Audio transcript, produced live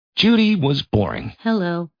Judy was boring.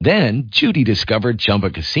 Hello. Then Judy discovered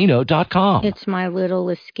ChumbaCasino.com. It's my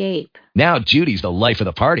little escape. Now Judy's the life of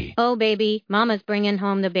the party. Oh, baby, mama's bringing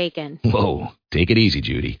home the bacon. Whoa, take it easy,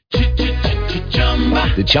 Judy.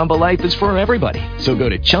 The Chumba life is for everybody. So go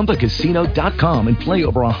to ChumbaCasino.com and play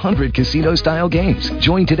over 100 casino-style games.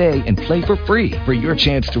 Join today and play for free for your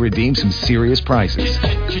chance to redeem some serious prizes.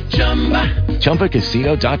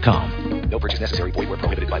 ChumbaCasino.com. No purchase necessary. Void where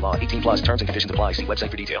prohibited by law. 18 plus terms and conditions apply. See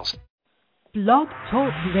website for details. Blog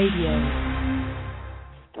Talk Radio.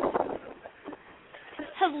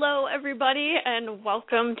 Hello, everybody, and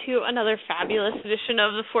welcome to another fabulous edition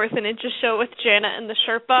of the Fourth and Inches Show with Jana and the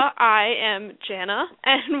Sherpa. I am Jana,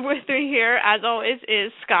 and with me here, as always,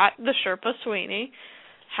 is Scott the Sherpa Sweeney.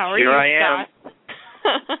 How are you, Scott? Here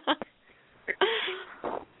I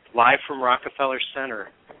am. Live from Rockefeller Center.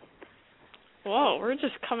 Whoa, we're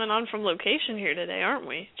just coming on from location here today, aren't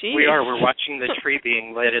we? Jeez. We are. We're watching the tree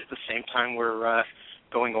being lit at the same time we're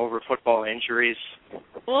going over football injuries.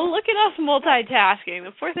 Well, look at us multitasking.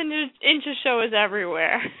 The Fourth and Inches Show is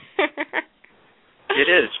everywhere. It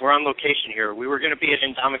is. We're on location here. We were going to be at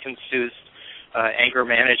Indomitian Sue's anger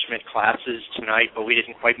management classes tonight, but we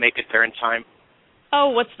didn't quite make it there in time. Oh,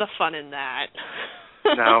 what's the fun in that?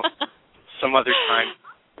 No, some other time.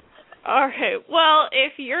 All right. Well,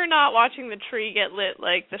 if you're not watching the tree get lit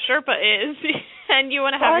like the Sherpa is, and you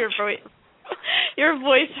want to have your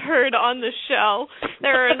voice heard on the show,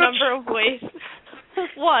 there are a number of ways.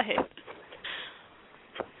 What?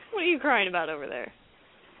 What are you crying about over there?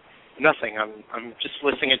 Nothing. I'm just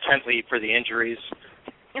listening intently for the injuries.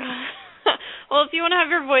 Well, if you want to have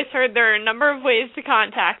your voice heard, there are a number of ways to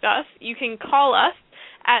contact us. You can call us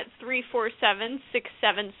at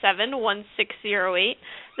 347-677-1608.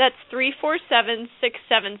 That's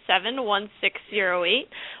 347-677-1608.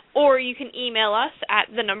 Or you can email us at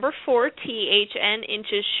the number 4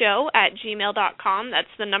 THNinchessShow@gmail.com.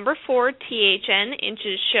 That's the number 4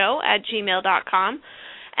 THNinchessShow@gmail.com.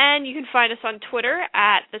 And you can find us on Twitter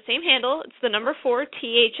at the same handle. It's the number 4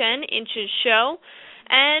 THNinchessShow.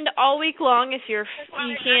 And all week long, if you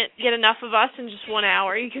can't get enough of us in just 1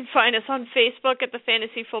 hour, you can find us on Facebook at the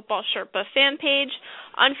Fantasy Football Sherpa fan page,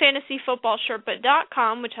 on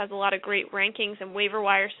fantasyfootballsherpa.com, which has a lot of great rankings and waiver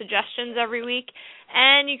wire suggestions every week.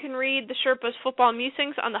 And you can read the Sherpa's football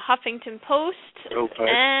musings on the Huffington Post. Okay.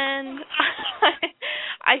 And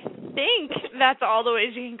I think that's all the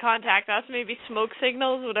ways you can contact us. Maybe smoke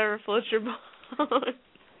signals, whatever floats your boat.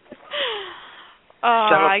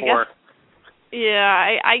 Semaphore.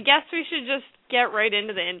 I guess we should just get right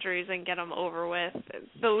into the injuries and get them over with.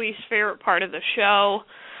 It's the least favorite part of the show.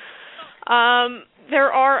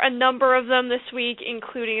 There are a number of them this week,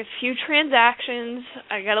 including a few transactions.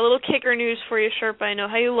 I got a little kicker news for you, Sherpa. I know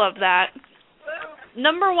how you love that.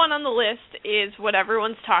 Number one on the list is what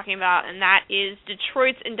everyone's talking about, and that is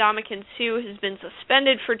Detroit's Ndamukong Suh has been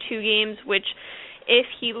suspended for 2 games, which if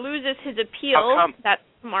he loses his appeal, that's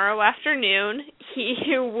tomorrow afternoon, he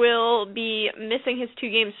will be missing his 2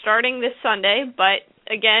 games starting this Sunday, but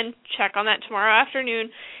again, check on that tomorrow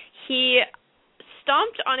afternoon. He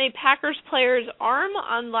stomped on a Packers player's arm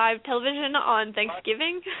on live television on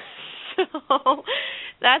Thanksgiving, so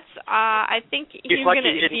that's, I think he's lucky going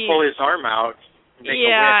to he didn't pull his arm out.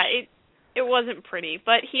 Yeah, it wasn't pretty,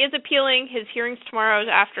 but he is appealing. His hearing's tomorrow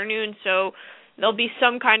afternoon, so there'll be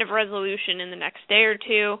some kind of resolution in the next day or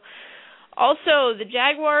two. Also, the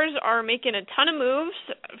Jaguars are making a ton of moves.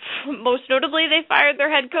 Most notably, they fired their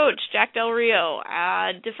head coach, Jack Del Rio.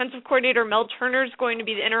 Defensive coordinator Mel Turner is going to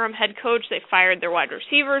be the interim head coach. They fired their wide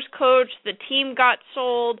receivers coach. The team got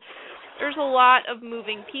sold. There's a lot of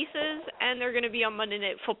moving pieces, and they're going to be on Monday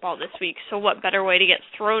Night Football this week, so what better way to get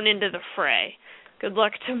thrown into the fray? Good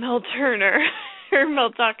luck to Mel Turner, or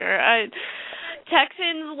Mel Tucker.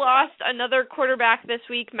 Texans lost another quarterback this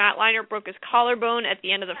week. Matt Leinart broke his collarbone at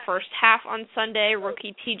the end of the first half on Sunday.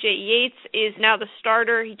 Rookie TJ Yates is now the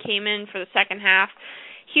starter. He came in for the second half.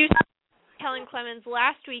 Houston Kellen Clemens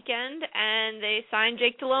last weekend, and they signed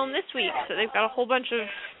Jake Delhomme this week. So they've got a whole bunch of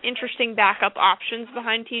interesting backup options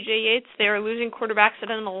behind TJ Yates. They are losing quarterbacks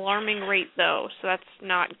at an alarming rate, though, so that's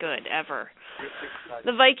not good ever.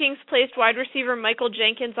 The Vikings placed wide receiver Michael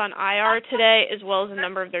Jenkins on IR today, as well as a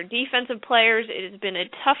number of their defensive players. It has been a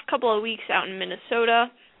tough couple of weeks out in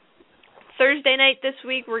Minnesota. Thursday night this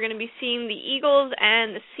week, we're going to be seeing the Eagles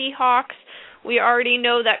and the Seahawks. We already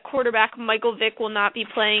know that quarterback Michael Vick will not be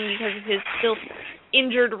playing because of his still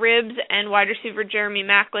injured ribs, and wide receiver Jeremy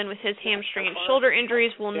Maclin with his hamstring and shoulder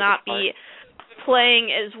injuries will not be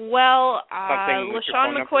playing as well.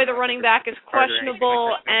 LaShawn McCoy, the running back, is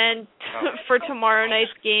questionable, and for tomorrow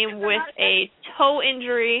night's game with a toe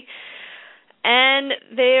injury. And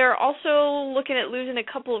they're also looking at losing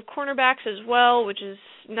a couple of cornerbacks as well, which is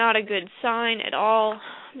not a good sign at all.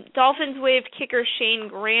 Dolphins waived kicker Shane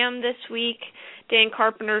Graham this week. Dan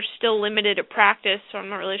Carpenter's still limited at practice, so I'm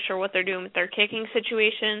not really sure what they're doing with their kicking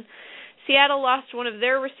situation. Seattle lost one of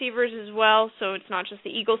their receivers as well, so it's not just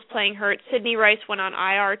the Eagles playing hurt. Sidney Rice went on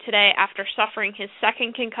IR today after suffering his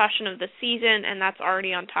second concussion of the season, and that's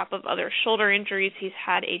already on top of other shoulder injuries. He's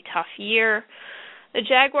had a tough year. The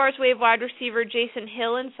Jaguars waived wide receiver Jason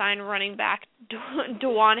Hill and signed running back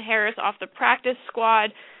DeJuan Harris off the practice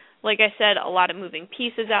squad. Like I said, a lot of moving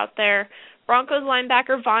pieces out there. Broncos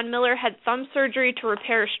linebacker Von Miller had thumb surgery to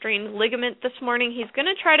repair a strained ligament this morning. He's going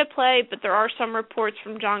to try to play, but there are some reports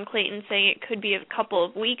from John Clayton saying it could be a couple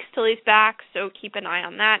of weeks till he's back, so keep an eye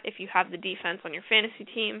on that if you have the defense on your fantasy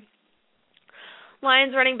team.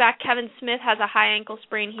 Lions running back Kevin Smith has a high ankle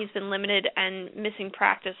sprain. He's been limited and missing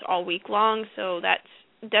practice all week long, so that's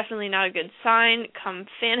definitely not a good sign come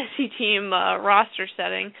fantasy team roster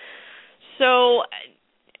setting. So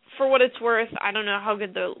for what it's worth, I don't know how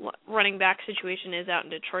good the running back situation is out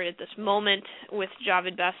in Detroit at this moment, with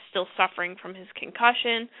Javid Best still suffering from his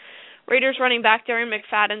concussion. Raiders running back Darren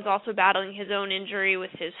McFadden's also battling his own injury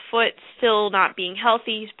with his foot still not being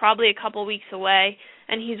healthy. He's probably a couple weeks away,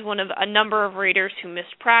 and he's one of a number of Raiders who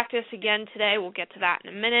missed practice again today. We'll get to that in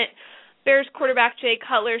a minute. Bears quarterback Jay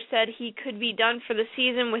Cutler said he could be done for the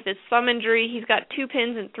season with his thumb injury. He's got 2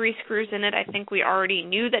 pins and 3 screws in it. I think we already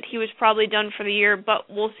knew that he was probably done for the year, but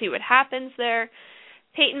we'll see what happens there.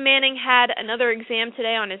 Peyton Manning had another exam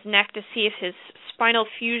today on his neck to see if his spinal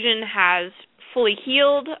fusion has fully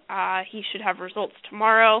healed. He should have results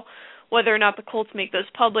tomorrow. Whether or not the Colts make those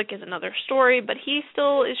public is another story, but he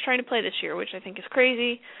still is trying to play this year, which I think is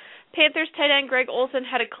crazy. Panthers tight end Greg Olsen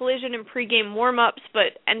had a collision in pregame warm-ups,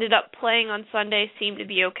 but ended up playing on Sunday, seemed to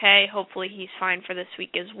be okay. Hopefully he's fine for this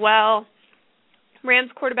week as well.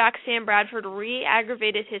 Rams quarterback Sam Bradford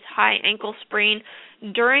re-aggravated his high ankle sprain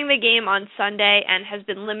during the game on Sunday and has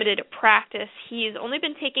been limited at practice. He's only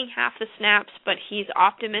been taking half the snaps, but he's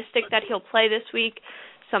optimistic that he'll play this week,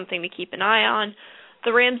 something to keep an eye on.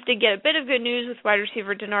 The Rams did get a bit of good news with wide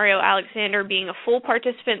receiver Denario Alexander being a full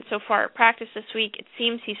participant so far at practice this week. It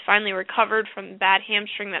seems he's finally recovered from the bad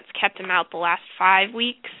hamstring that's kept him out the last 5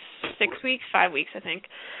 weeks, 6 weeks, 5 weeks, I think.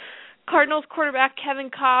 Cardinals quarterback Kevin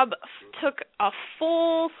Kolb took a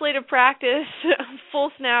full slate of practice, full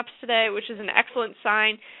snaps today, which is an excellent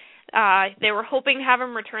sign. They were hoping to have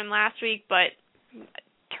him return last week, but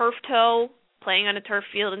turf toe, playing on a turf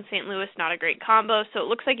field in St. Louis, not a great combo. So it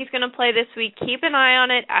looks like he's going to play this week. Keep an eye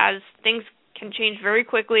on it, as things can change very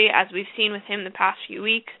quickly, as we've seen with him the past few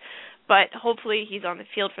weeks. But hopefully he's on the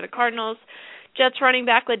field for the Cardinals. Jets running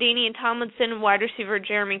back LaDainian Tomlinson and wide receiver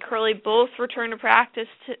Jeremy Curley both returned to practice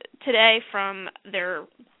today from their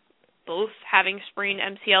both having sprained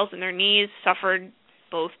MCLs in their knees, suffered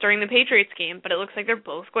both during the Patriots game, but it looks like they're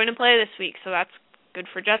both going to play this week, so that's good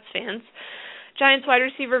for Jets fans. Giants wide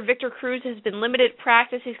receiver Victor Cruz has been limited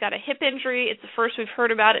practice. He's got a hip injury. It's the first we've heard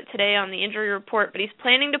about it today on the injury report, but he's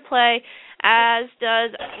planning to play, as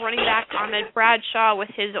does running back Ahmed Bradshaw with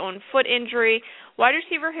his own foot injury. Wide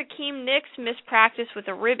receiver Hakeem Nicks missed practice with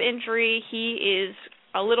a rib injury. He is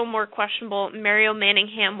a little more questionable. Mario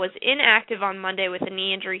Manningham was inactive on Monday with a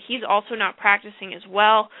knee injury. He's also not practicing as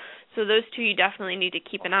well. So those two you definitely need to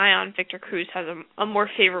keep an eye on. Victor Cruz has a more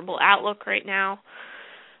favorable outlook right now.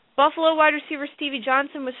 Buffalo wide receiver Stevie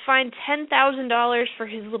Johnson was fined $10,000 for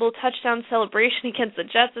his little touchdown celebration against the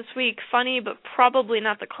Jets this week. Funny, but probably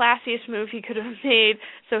not the classiest move he could have made,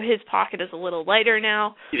 so his pocket is a little lighter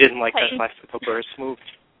now. You didn't like that Plaxico Burress move?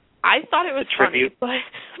 I thought it was funny,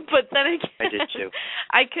 but then again, I did too.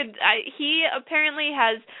 He apparently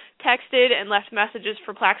has texted and left messages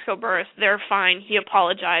for Plaxico Burress. They're fine. He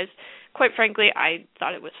apologized. Quite frankly, I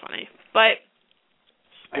thought it was funny, but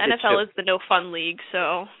NFL is the no fun league,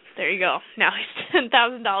 so there you go. Now he's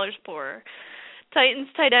 $10,000 poorer. Titans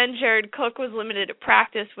tight end Jared Cook was limited at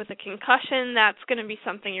practice with a concussion. That's going to be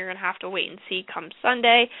something you're going to have to wait and see come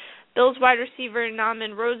Sunday. Bills wide receiver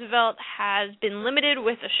Naaman Roosevelt has been limited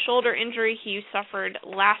with a shoulder injury he suffered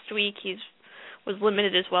last week. He was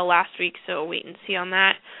limited as well last week, so wait and see on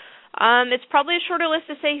that. It's probably a shorter list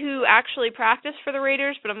to say who actually practiced for the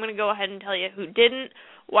Raiders, but I'm going to go ahead and tell you who didn't.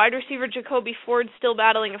 Wide receiver Jacoby Ford still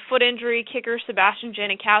battling a foot injury. Kicker Sebastian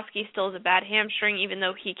Janikowski still has a bad hamstring, even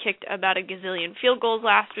though he kicked about a gazillion field goals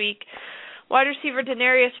last week. Wide receiver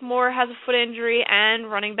Denarius Moore has a foot injury, and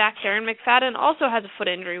running back Darren McFadden also has a foot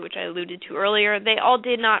injury, which I alluded to earlier. They all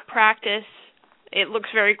did not practice. It looks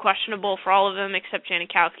very questionable for all of them except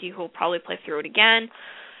Janikowski, who will probably play through it again.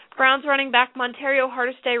 Browns running back Montario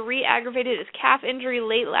Hardesty re-aggravated his calf injury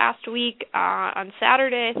late last week on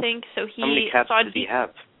Saturday, I think. So How many calves does he have?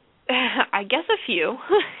 I guess a few.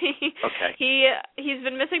 Okay. He's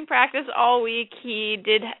been missing practice all week. He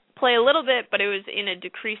did play a little bit, but it was in a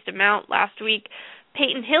decreased amount last week.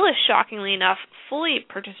 Peyton Hillis, shockingly enough, fully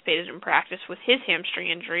participated in practice with his hamstring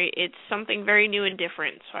injury. It's something very new and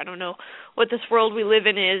different, so I don't know what this world we live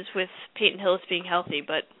in is with Peyton Hillis being healthy,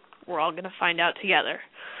 but we're all going to find out together.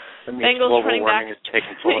 That means global warming is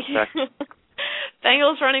taking full effect.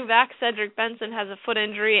 Bengals running back Cedric Benson has a foot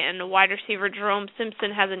injury, and wide receiver Jerome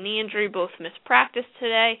Simpson has a knee injury. Both missed practice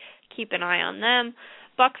today. Keep an eye on them.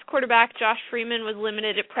 Bucs quarterback Josh Freeman was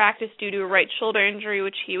limited at practice due to a right shoulder injury,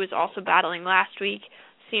 which he was also battling last week.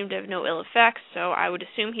 Seemed to have no ill effects, so I would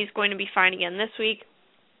assume he's going to be fine again this week.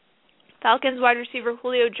 Falcons wide receiver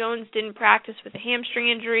Julio Jones didn't practice with a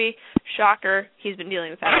hamstring injury. Shocker, he's been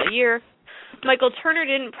dealing with that all year. Michael Turner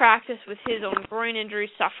didn't practice with his own groin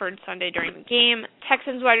injury suffered Sunday during the game.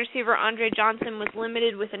 Texans wide receiver Andre Johnson was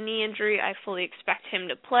limited with a knee injury. I fully expect him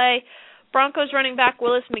to play. Broncos running back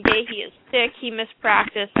Willis McGahee is sick. He missed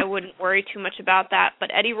practice. I wouldn't worry too much about that.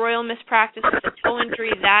 But Eddie Royal missed practice with a toe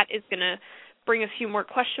injury. That is going to bring a few more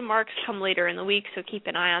question marks come later in the week, so keep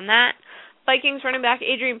an eye on that. Vikings running back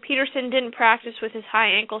Adrian Peterson didn't practice with his high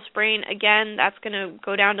ankle sprain. Again, that's going to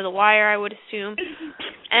go down to the wire, I would assume.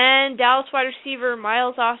 And Dallas wide receiver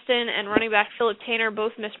Miles Austin and running back Philip Taylor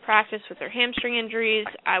both missed practice with their hamstring injuries.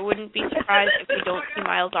 I wouldn't be surprised if we don't see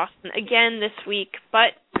Miles Austin again this week,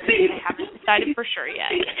 but I haven't decided for sure yet.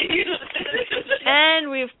 And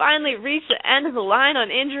we've finally reached the end of the line on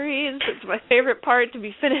injuries. It's my favorite part to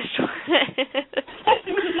be finished with.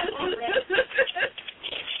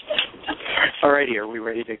 Alrighty, are we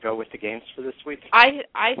ready to go with the games for this week?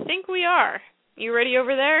 I think we are. You ready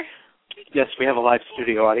over there? Yes, we have a live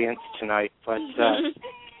studio audience tonight, but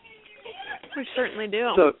we certainly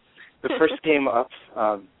do. So the first game up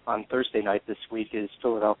on Thursday night this week is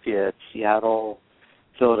Philadelphia at Seattle.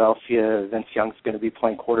 Philadelphia, Vince Young's going to be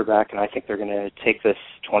playing quarterback, and I think they're going to take this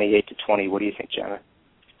 28-20. What do you think, Jenna?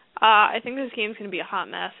 I think this game's going to be a hot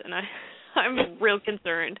mess, and I'm real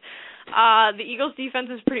concerned. The Eagles' defense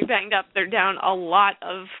is pretty banged up. They're down a lot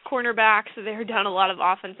of cornerbacks. They're down a lot of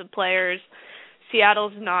offensive players.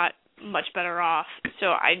 Seattle's not much better off. So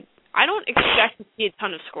I don't expect to see a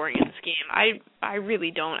ton of scoring in this game. I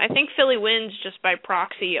really don't. I think Philly wins just by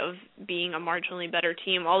proxy of being a marginally better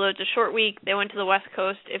team. Although it's a short week, they went to the West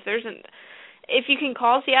Coast. If you can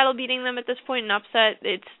call Seattle beating them at this point an upset,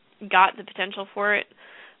 it's got the potential for it.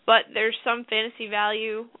 But there's some fantasy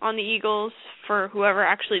value on the Eagles for whoever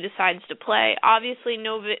actually decides to play. Obviously,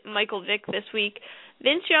 no Michael Vick this week.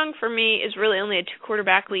 Vince Young, for me, is really only a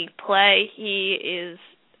two-quarterback league play. He is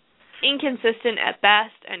inconsistent at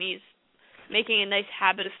best, and he's making a nice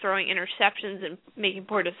habit of throwing interceptions and making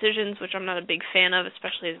poor decisions, which I'm not a big fan of,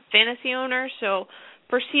 especially as a fantasy owner. So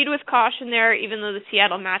proceed with caution there. Even though the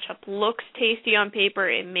Seattle matchup looks tasty on paper,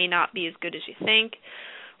 it may not be as good as you think.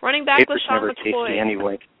 Running back LaShawn McCoy. Tasty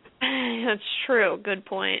anyway. That's true. Good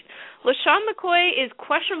point. LaShawn McCoy is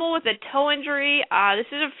questionable with a toe injury. This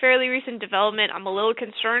is a fairly recent development. I'm a little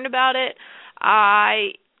concerned about it.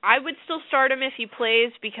 I would still start him if he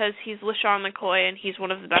plays because he's LaShawn McCoy and he's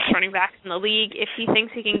one of the best running backs in the league. If he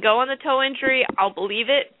thinks he can go on the toe injury, I'll believe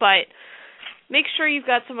it, but make sure you've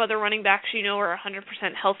got some other running backs you know are 100%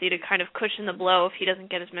 healthy to kind of cushion the blow if he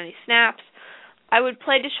doesn't get as many snaps. I would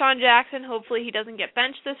play Deshaun Jackson. Hopefully he doesn't get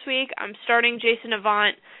benched this week. I'm starting Jason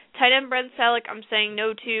Avant. Tight end Brent Selleck, I'm saying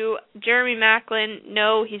no to. Jeremy Maclin,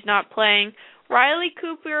 no, he's not playing. Riley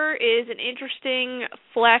Cooper is an interesting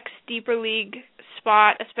flex deeper league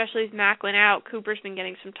spot, especially with Maclin out. Cooper's been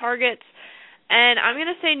getting some targets. And I'm going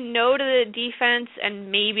to say no to the defense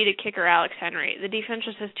and maybe to kicker Alex Henry. The defense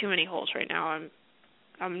just has too many holes right now.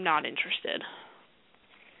 I'm not interested.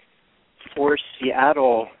 For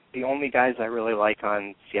Seattle, the only guys I really like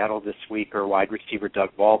on Seattle this week are wide receiver Doug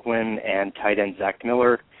Baldwin and tight end Zach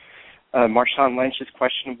Miller. Marshawn Lynch is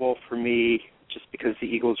questionable for me just because the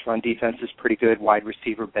Eagles' run defense is pretty good. Wide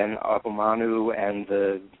receiver Ben Abumanu and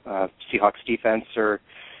the Seahawks defense are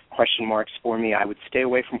question marks for me. I would stay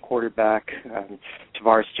away from quarterback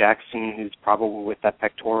Tavares Jackson, who's probably with that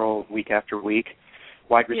pectoral week after week.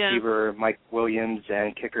 Wide receiver Mike Williams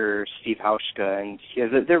and kicker Steve Hauschka, and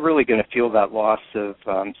they're really going to feel that loss of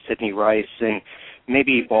Sidney Rice, and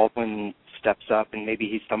maybe Baldwin steps up, and maybe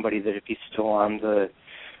he's somebody that if he's still on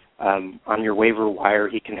your waiver wire,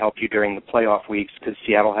 he can help you during the playoff weeks because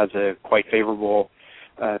Seattle has a quite favorable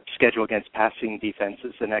schedule against passing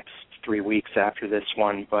defenses the next 3 weeks after this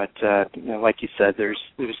one. But like you said,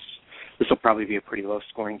 this will probably be a pretty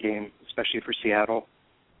low-scoring game, especially for Seattle.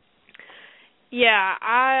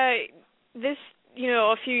 Yeah, this,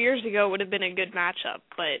 a few years ago would have been a good matchup,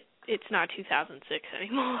 but it's not 2006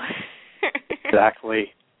 anymore. Exactly.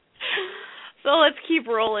 So let's keep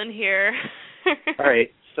rolling here. All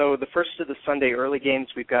right. So the first of the Sunday early games,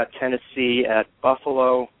 we've got Tennessee at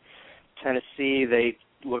Buffalo. Tennessee, they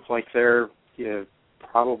look like they're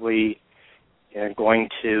probably going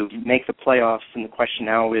to make the playoffs, and the question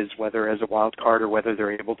now is whether as a wild card or whether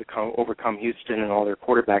they're able to overcome Houston and all their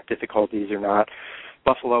quarterback difficulties or not.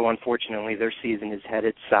 Buffalo, unfortunately, their season is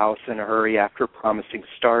headed south in a hurry after a promising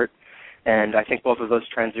start, and I think both of those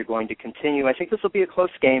trends are going to continue. I think this will be a close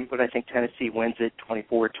game, but I think Tennessee wins it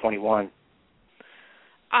 24-21.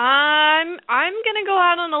 I'm going to go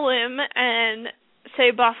out on a limb and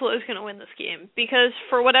say Buffalo's going to win this game because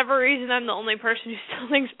for whatever reason I'm the only person who still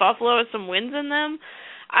thinks Buffalo has some wins in them.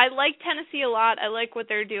 I like Tennessee a lot. I like what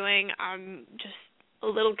they're doing. I'm just a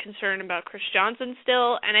little concerned about Chris Johnson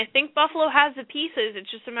still, and I think Buffalo has the pieces. It's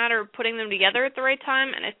just a matter of putting them together at the right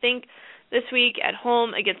time, and I think this week at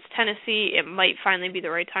home against Tennessee it might finally be the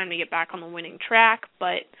right time to get back on the winning track,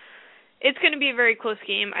 but it's going to be a very close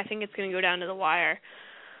game. I think it's going to go down to the wire.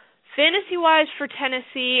 Fantasy-wise for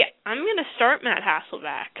Tennessee, I'm going to start Matt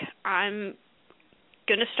Hasselbeck. I'm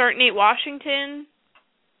going to start Nate Washington.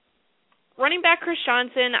 Running back Chris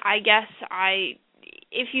Johnson, I guess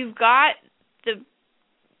if you've got the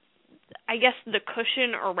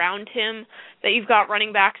cushion around him, that you've got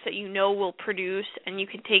running backs that will produce and you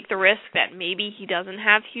can take the risk that maybe he doesn't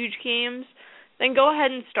have huge games, then go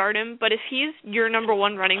ahead and start him. But if he's your number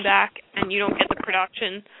one running back and you don't get the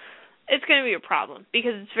production, it's going to be a problem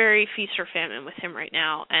because it's very feast or famine with him right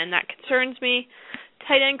now, and that concerns me.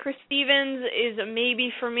 Tight end Chris Stevens is a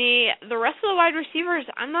maybe for me. The rest of the wide receivers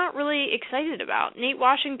I'm not really excited about. Nate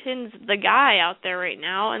Washington's the guy out there right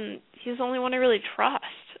now, and he's the only one I really trust.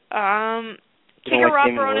 Kicker Rob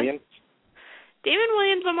Baronis. Damon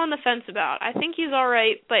Williams I'm on the fence about. I think he's all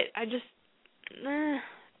right, but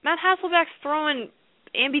Matt Hasselbeck's throwing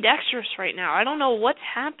ambidextrous right now. I don't know what's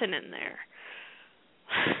happening there.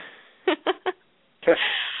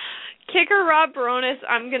 Kicker Rob Baronis,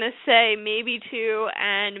 I'm going to say maybe to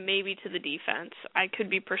and maybe to the defense. I could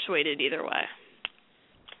be persuaded either way.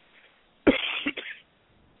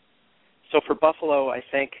 So for Buffalo, I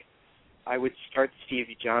think I would start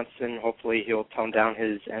Stevie Johnson. Hopefully he'll tone down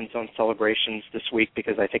his end zone celebrations this week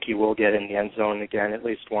because I think he will get in the end zone again at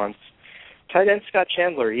least once. Tight end Scott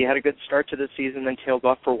Chandler, he had a good start to the season, then tailed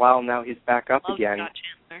off for a while. Now he's back up again. Scott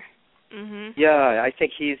Chandler. Mm-hmm. Yeah, I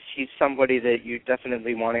think he's somebody that you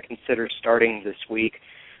definitely want to consider starting this week.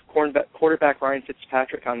 Quarterback Ryan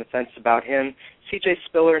Fitzpatrick on the fence about him. C.J.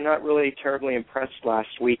 Spiller, not really terribly impressed last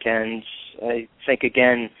weekend. I think,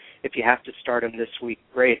 again, if you have to start him this week,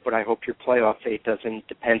 great, but I hope your playoff fate doesn't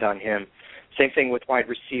depend on him. Same thing with wide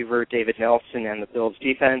receiver David Nelson and the Bills'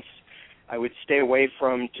 defense. I would stay away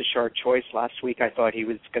from Tashard Choice. Last week I thought he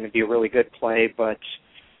was going to be a really good play, but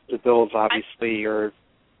the Bills obviously are...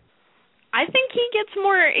 I think he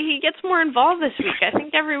gets more involved this week. I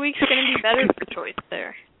think every week's going to be better for Choice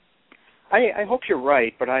there. I hope you're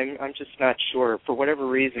right, but I'm just not sure. For whatever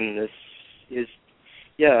reason, this is,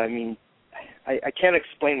 I can't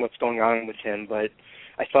explain what's going on with him, but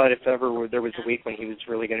I thought if ever there was a week when he was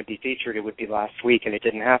really going to be featured, it would be last week, and it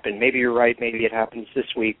didn't happen. Maybe you're right. Maybe it happens this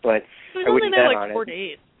week, but I wouldn't bet on it. 4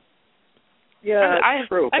 days. Yeah, that's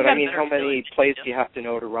true. But I mean, how many plays do you have to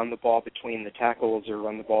know to run the ball between the tackles or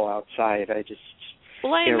run the ball outside? I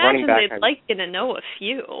imagine they'd like you to know a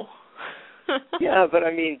few. Yeah, but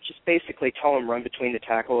I mean, just basically tell them run between the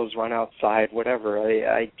tackles, run outside, whatever.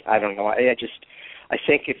 I don't know. I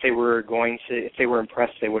think if they were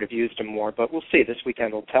impressed, they would have used him more. But we'll see. This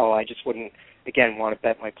weekend will tell. I just wouldn't, again, want to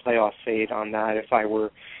bet my playoff fate on that if I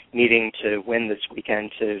were needing to win this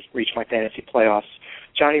weekend to reach my fantasy playoffs.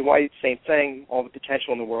 Johnny White, same thing, all the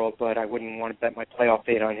potential in the world, but I wouldn't want to bet my playoff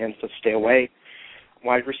fate on him, so stay away.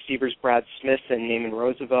 Wide receivers Brad Smith and Naaman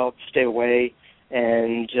Roosevelt, stay away.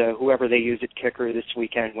 And whoever they use at kicker this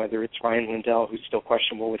weekend, whether it's Ryan Lindell, who's still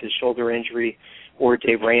questionable with his shoulder injury, or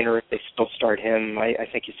Dave Rayner, if they still start him, I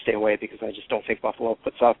think you stay away because I just don't think Buffalo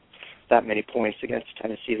puts up that many points against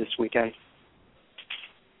Tennessee this weekend.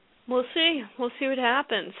 We'll see. We'll see what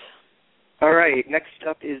happens. All right, next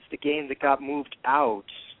up is the game that got moved out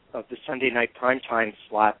of the Sunday night primetime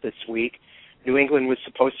slot this week. New England was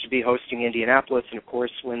supposed to be hosting Indianapolis, and of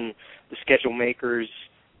course when the schedule makers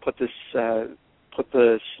put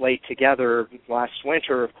the slate together last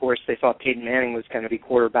winter, of course, they thought Peyton Manning was going to be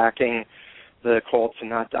quarterbacking the Colts and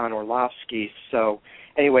not Don Orlovsky. So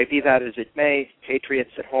anyway, be that as it may, Patriots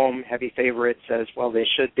at home, heavy favorites, as well they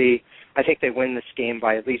should be. I think they win this game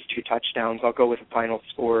by at least 2 touchdowns. I'll go with a final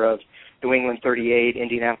score of New England 38,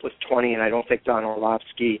 Indianapolis 20, and I don't think Dan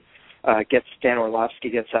Orlovsky gets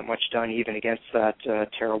that much done even against that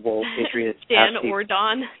terrible Patriots. Dan or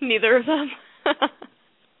Don, neither of them.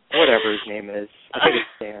 Whatever his name is. I think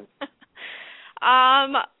it's Dan.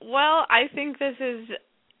 Well, I think this is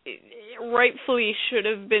rightfully should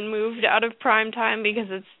have been moved out of prime time because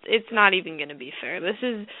it's not even going to be fair. This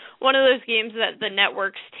is one of those games that the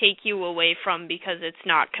networks take you away from because it's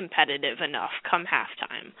not competitive enough come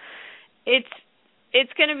halftime.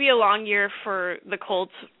 It's going to be a long year for the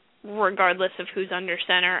Colts regardless of who's under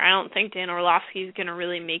center. I don't think Dan Orlovsky is going to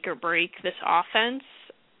really make or break this offense.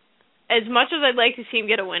 As much as I'd like to see him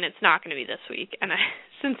get a win, it's not going to be this week, and I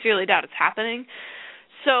sincerely doubt it's happening.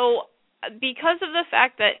 So because of the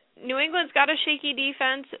fact that New England's got a shaky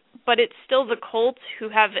defense, but it's still the Colts who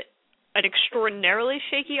have an extraordinarily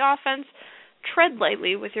shaky offense, tread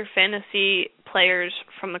lightly with your fantasy players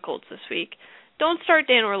from the Colts this week. Don't start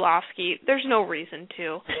Dan Orlovsky. There's no reason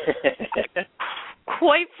to.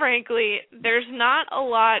 Quite frankly, there's not a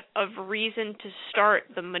lot of reason to start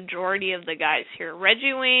the majority of the guys here.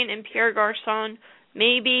 Reggie Wayne and Pierre Garçon,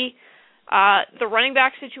 maybe. The running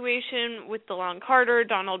back situation with DeLon Carter,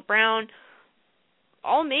 Donald Brown,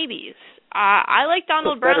 all maybes. I like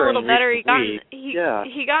Donald Brown a little better. He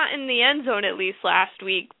got in the end zone at least last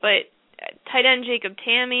week, but tight end Jacob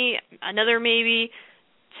Tamme, another maybe.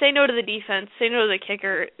 Say no to the defense. Say no to the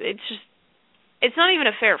kicker. It's not even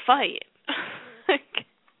a fair fight.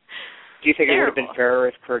 Do you think it would have been fairer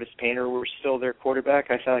if Curtis Painter were still their quarterback?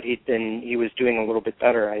 I thought he was doing a little bit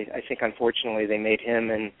better. I think unfortunately they made him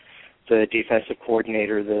and the defensive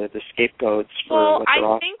coordinator the scapegoats for what they're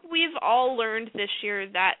off. I think we've all learned this year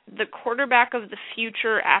that the quarterback of the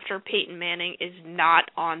future after Peyton Manning is not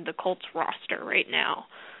on the Colts roster right now.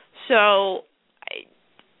 So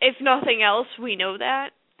if nothing else, we know that.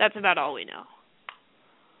 That's about all we know.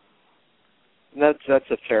 That's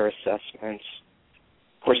a fair assessment.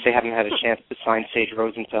 Of course, they haven't had a chance to sign Sage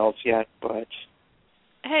Rosenfels yet, but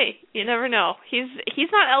hey, you never know. He's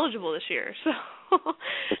not eligible this year, so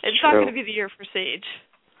it's not going to be the year for Sage.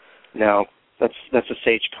 No, that's a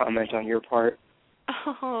Sage comment on your part.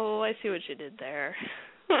 Oh, I see what you did there.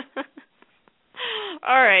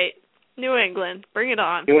 All right, New England, bring it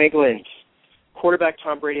on. New England. Quarterback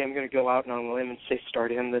Tom Brady, I'm going to go out on a limb and say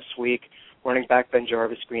start him this week. Running back Ben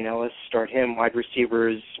Jarvis, Green Ellis, start him. Wide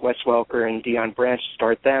receivers Wes Welker and Deion Branch,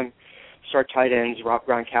 start them. Start tight ends Rob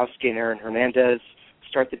Gronkowski and Aaron Hernandez.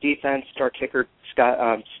 Start the defense. Start kicker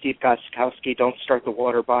Steve Gostkowski. Don't start the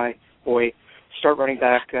water boy. Start running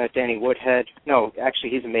back Danny Woodhead. No, actually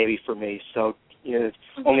he's a maybe for me. So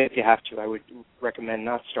only if you have to. I would recommend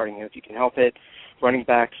not starting him if you can help it. Running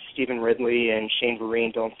backs Stephen Ridley and Shane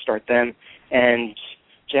Vereen. Don't start them. And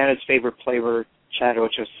Jana's favorite player, Chad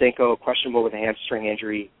Ochocinco, questionable with a hamstring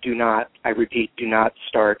injury. Do not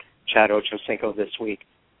start Chad Ochocinco this week.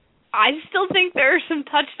 I still think there are some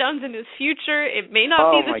touchdowns in his future. It may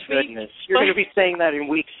not be this week. Oh, my goodness. You're going to be saying that in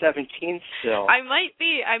week 17 still. I might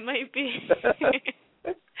be. I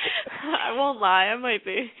won't lie. I might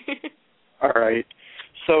be. All right.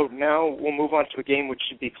 So now we'll move on to a game which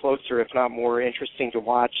should be closer, if not more interesting to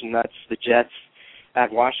watch, and that's the Jets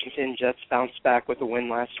at Washington. Jets bounced back with a win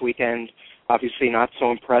last weekend. Obviously not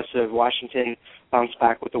so impressive. Washington bounced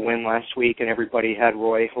back with a win last week, and everybody had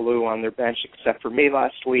Roy Halou on their bench except for me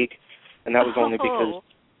last week, and that was only because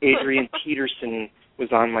Adrian Peterson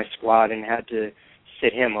was on my squad and had to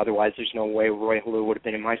sit him. Otherwise, there's no way Roy Halou would have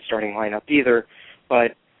been in my starting lineup either.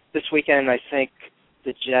 But this weekend, I think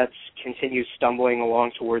the Jets continue stumbling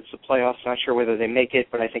along towards the playoffs. Not sure whether they make it,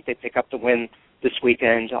 but I think they pick up the win this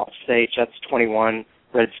weekend. I'll say Jets 21,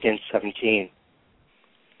 Redskins 17.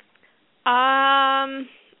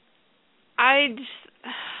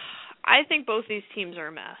 I think both these teams are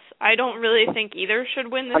a mess. I don't really think either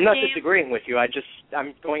should win this game. I'm not disagreeing with you.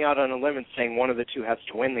 I'm going out on a limb and saying one of the two has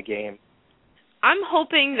to win the game. I'm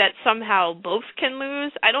hoping that somehow both can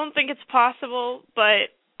lose. I don't think it's possible, but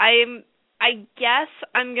I guess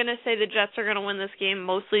I'm going to say the Jets are going to win this game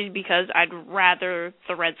mostly because I'd rather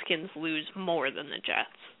the Redskins lose more than the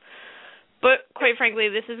Jets. But quite frankly,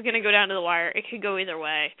 this is going to go down to the wire. It could go either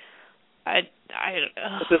way.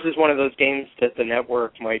 This is one of those games that the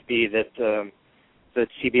network might be, that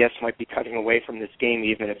CBS might be cutting away from this game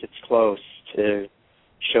even if it's close, to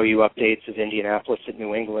show you updates of Indianapolis at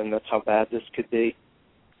New England. That's how bad this could be,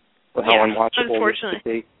 or how unwatchable this could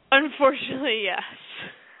be. Unfortunately, yes.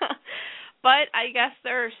 But I guess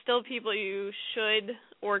there are still people you should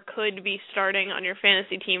or could be starting on your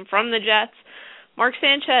fantasy team from the Jets. Mark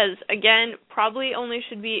Sanchez, again, probably only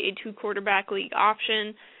should be a 2-quarterback league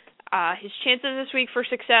option. His chances this week for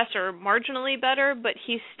success are marginally better, but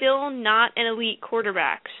he's still not an elite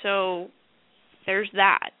quarterback, so there's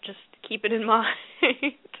that. Just keep it in mind.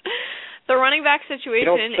 The running back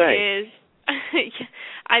situation is...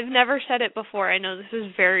 I've never said it before. I know this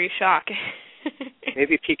is very shocking.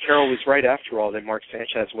 Maybe Pete Carroll was right after all, that Mark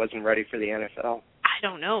Sanchez wasn't ready for the NFL. I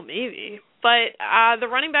don't know, maybe. But the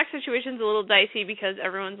running back situation's a little dicey because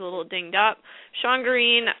everyone's a little dinged up. Sean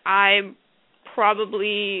Green, I'm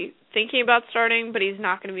probably thinking about starting, but he's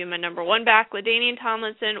not going to be my number one back. LaDainian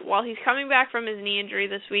Tomlinson, while he's coming back from his knee injury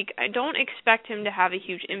this week, I don't expect him to have a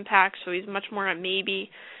huge impact, so he's much more a maybe.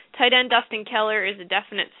 Tight end Dustin Keller is a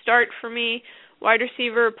definite start for me. Wide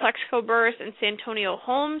receiver Plexico Burress and Santonio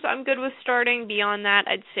Holmes, I'm good with starting. Beyond that,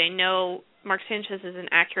 I'd say no. Mark Sanchez isn't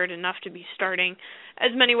accurate enough to be starting as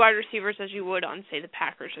many wide receivers as you would on, say, the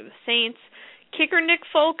Packers or the Saints. Kicker Nick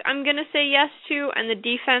Folk, I'm going to say yes to, and the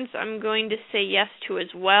defense I'm going to say yes to as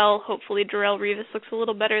well. Hopefully Darrelle Revis looks a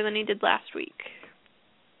little better than he did last week.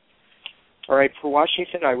 All right, for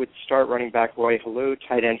Washington, I would start running back Roy Halou,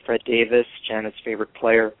 tight end Fred Davis, Janet's favorite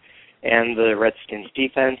player, and the Redskins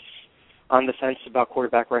defense. On the fence about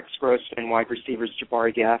quarterback Rex Grossman, wide receivers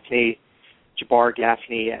Jabbar Gaffney,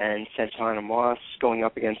 and Santana Moss going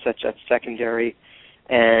up against that Jets secondary.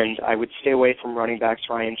 And I would stay away from running backs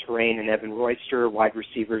Ryan Terrain and Evan Royster, wide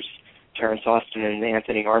receivers Terrence Austin and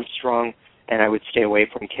Anthony Armstrong, and I would stay away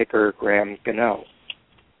from kicker Graham Gano.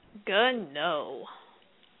 Gano.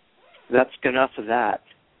 That's enough of that.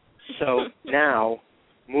 So now,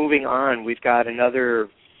 moving on, we've got another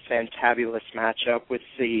fantabulous matchup with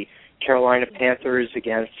the Carolina Panthers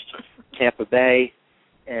against Tampa Bay,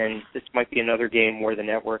 and this might be another game where the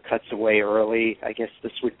network cuts away early. I guess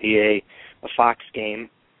this would be a Fox game,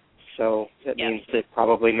 so that means that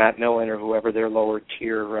probably Matt Millen or whoever their lowest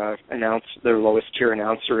tier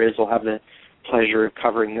announcer is will have the pleasure of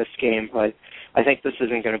covering this game. But I think this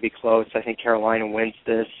isn't going to be close. I think Carolina wins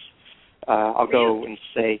this. I'll go and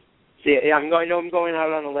say, I'm going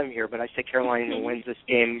out on a limb here, but I say Carolina wins this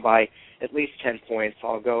game by at least 10 points.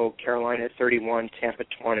 I'll go Carolina 31, Tampa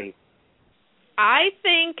 20. I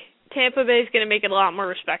think Tampa Bay is going to make it a lot more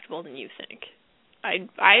respectable than you think.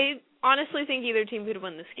 I honestly think either team could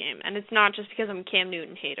win this game, and it's not just because I'm a Cam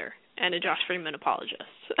Newton hater and a Josh Freeman apologist.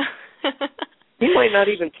 He might not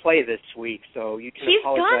even play this week, so you can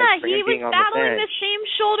apologize for him being on the bench. He was battling the same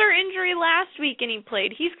shoulder injury last week, and he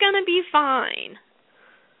played. He's going to be fine.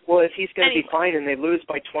 Well, if he's going to be fine and they lose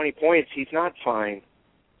by 20 points, he's not fine.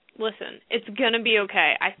 Listen, it's going to be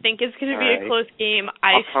okay. I think it's going to be a close game.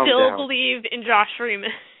 I still believe in Josh Freeman.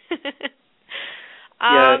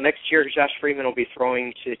 Next year Josh Freeman will be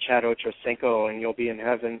throwing to Chad Ochocinco, and you'll be in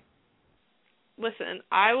heaven. Listen,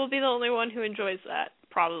 I will be the only one who enjoys that,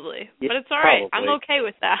 probably. But it's all right. I'm okay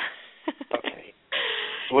with that. Okay.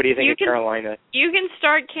 So what do you think of Carolina? You can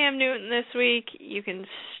start Cam Newton this week. You can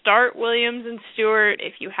start Williams and Stewart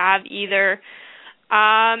if you have either.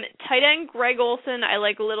 Tight end Greg Olsen I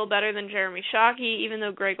like a little better than Jeremy Shockey, even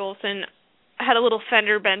though Greg Olsen had a little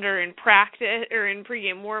fender bender in practice or in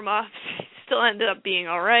pregame warm-ups. He still ended up being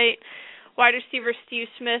all right. Wide receiver Steve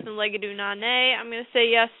Smith and Legadou Nane I'm going to say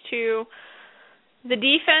yes to. The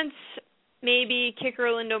defense, maybe. Kicker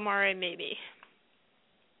Lindo Mare, maybe.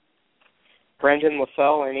 Brandon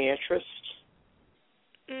LaFell, any interest?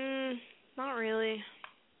 Not really.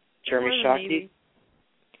 Jeremy Shockey?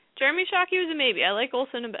 Jeremy Shockey was a maybe. I like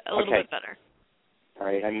Olsen a little bit better. All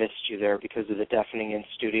right, I missed you there because of the deafening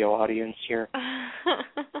in-studio audience here.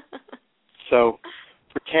 So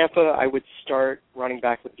for Tampa, I would start running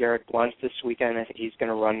back with Garrett Blunt this weekend. I think he's going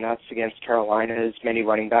to run nuts against Carolina, as many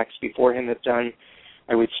running backs before him have done.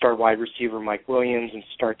 I would start wide receiver Mike Williams and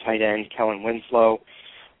start tight end Kellen Winslow.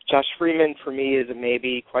 Josh Freeman, for me, is a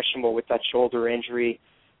maybe, questionable with that shoulder injury.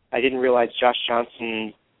 I didn't realize Josh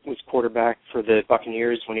Johnson was quarterback for the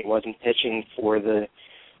Buccaneers when he wasn't pitching for the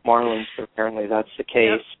Marlins, but apparently that's the case.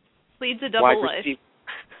 Yep. Leads a double life.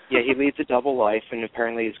 He leads a double life, and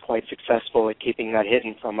apparently is quite successful at keeping that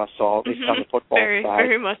hidden from us all, at least on the football side.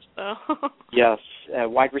 Very much so. Yes.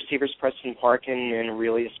 Wide receivers Preston Parkin and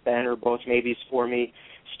Aurelius Ben are both maybes for me.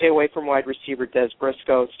 Stay away from wide receiver Des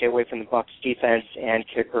Briscoe. Stay away from the Bucs defense and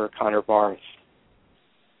kicker Connor Barth.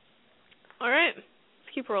 All right. Let's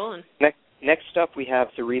keep rolling. Next up, we have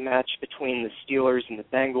the rematch between the Steelers and the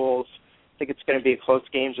Bengals. I think it's going to be a close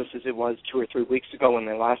game just as it was 2 or 3 weeks ago when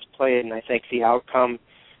they last played, and I think the outcome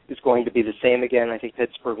is going to be the same again. I think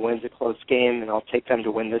Pittsburgh wins a close game, and I'll take them to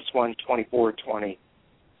win this one 24-20.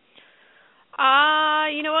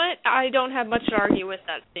 You know what? I don't have much to argue with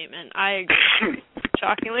that statement. I agree.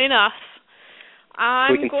 Shockingly enough.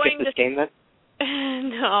 We can skip this game then?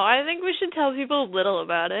 No, I think we should tell people a little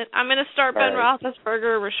about it. I'm going to start Ben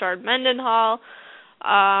Roethlisberger, Rashard Mendenhall,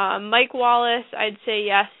 Mike Wallace, I'd say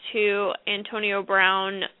yes to. Antonio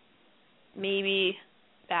Brown, maybe.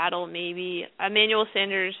 Battle, maybe. Emmanuel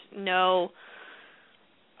Sanders, no.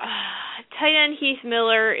 Tight end Heath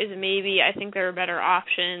Miller is a maybe. I think there are better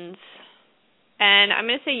options. And I'm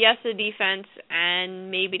going to say yes to defense and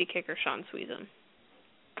maybe to kicker Sean Sweezum.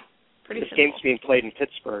 Pretty simple. This game's being played in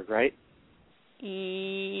Pittsburgh, right?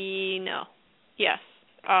 No. Yes.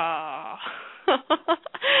 That's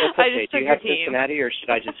okay. Do you have Cincinnati, or should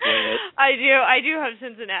I just wing it? I do have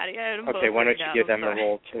Cincinnati. I had them okay, both why don't you give them the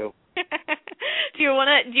role too? Do you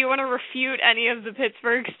want to refute any of the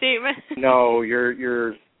Pittsburgh statements? No,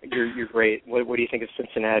 you're great. What do you think of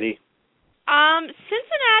Cincinnati?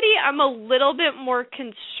 Cincinnati, I'm a little bit more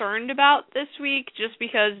concerned about this week, just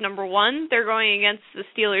because number one, they're going against the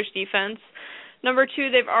Steelers defense. Number two,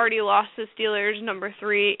 they've already lost the Steelers. Number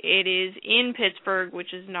three, it is in Pittsburgh,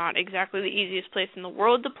 which is not exactly the easiest place in the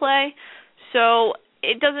world to play. So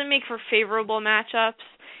it doesn't make for favorable matchups.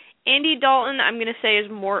 Andy Dalton, I'm going to say, is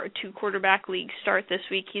more a 2-quarterback league start this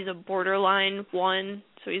week. He's a borderline 1,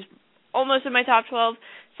 so he's almost in my top 12.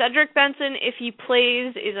 Cedric Benson, if he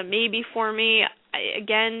plays, is a maybe for me.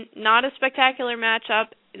 Again, not a spectacular matchup.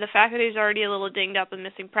 The fact that he's already a little dinged up and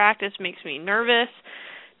missing practice makes me nervous.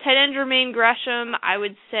 Tight end Jermaine Gresham, I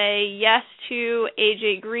would say yes to.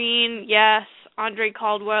 AJ Green, yes. Andre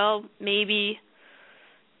Caldwell, maybe.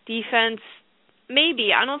 Defense, maybe.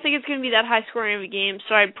 I don't think it's going to be that high scoring of a game,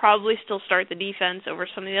 so I'd probably still start the defense over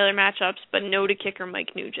some of the other matchups, but no to kicker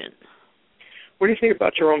Mike Nugent. What do you think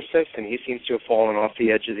about Jerome Simpson? He seems to have fallen off the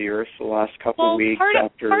edge of the earth the last couple of weeks. Part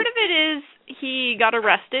of it is he got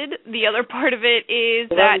arrested. The other part of it is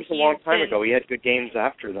that was a long time ago. He had good games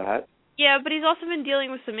after that. Yeah, but he's also been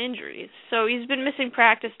dealing with some injuries. So he's been missing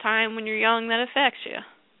practice time. When you're young, that affects you.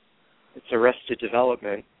 It's arrested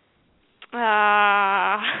development. Come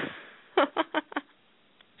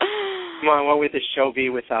on, what would the show be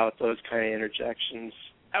without those kind of interjections?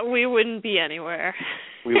 We wouldn't be anywhere.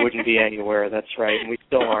 We wouldn't be anywhere, that's right. And we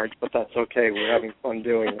still aren't, but that's okay. We're having fun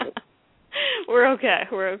doing it. We're okay.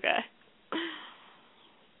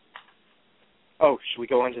 Oh, should we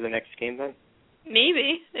go on to the next game then?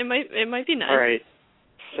 Maybe. It might be nice. All right.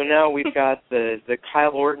 So now we've got the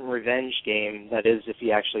Kyle Orton revenge game. That is, if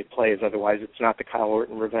he actually plays. Otherwise, it's not the Kyle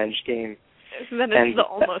Orton revenge game. Then it's the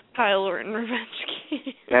almost Kyle Orton revenge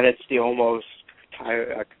game. Then it's the almost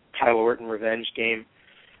Kyle Orton revenge game.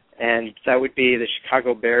 And that would be the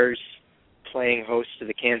Chicago Bears playing host to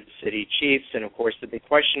the Kansas City Chiefs. And, of course, the big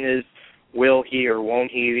question is, will he or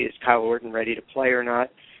won't he? Is Kyle Orton ready to play or not?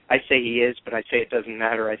 I say he is, but I say it doesn't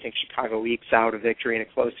matter. I think Chicago ekes out a victory in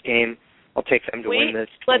a close game. I'll take them to win this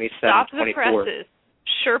 27-24. Let's stop the presses.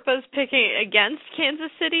 Sherpa's picking against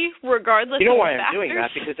Kansas City, regardless of You know why the I'm doing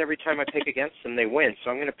that? Because every time I pick against them, they win.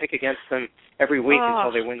 So I'm going to pick against them every week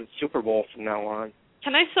until they win the Super Bowl from now on.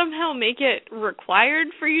 Can I somehow make it required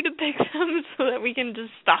for you to pick them so that we can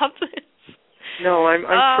just stop this? No, I'm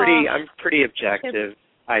pretty objective,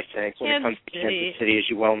 I think, when it comes to Kansas City, as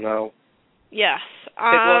you well know. Yes.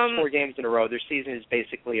 They've lost 4 games in a row. Their season is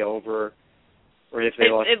basically over. Or if they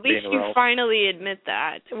lost 3 in a row. At least you finally admit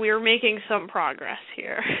that. We're making some progress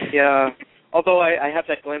here. Yeah. Although I have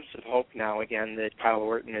that glimpse of hope now again that Kyle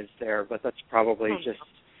Orton is there, but that's probably just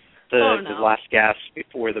the last gasp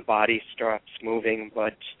before the body stops moving.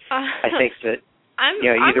 But I think that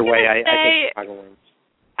either way, I think Chicago wins.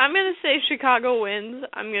 I'm going to say Chicago wins.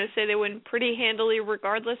 I'm going to say they win pretty handily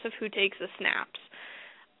regardless of who takes the snaps.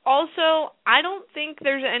 Also, I don't think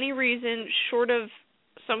there's any reason, short of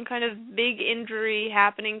some kind of big injury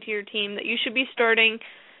happening to your team, that you should be starting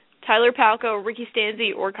Tyler Palko, Ricky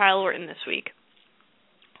Stanzi, or Kyle Orton this week.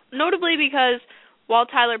 Notably because while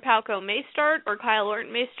Tyler Palko may start or Kyle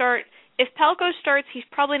Orton may start, if Palko starts, he's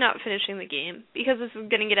probably not finishing the game because this is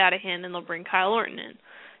going to get out of hand and they'll bring Kyle Orton in.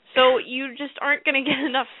 So you just aren't going to get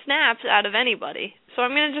enough snaps out of anybody. So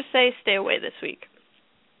I'm going to just say stay away this week.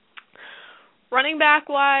 Running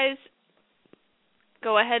back-wise,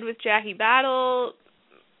 go ahead with Jackie Battle.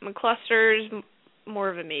 McCluster's more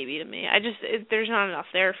of a maybe to me. There's not enough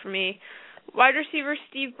there for me. Wide receiver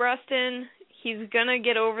Steve Bruston, he's going to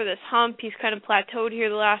get over this hump. He's kind of plateaued here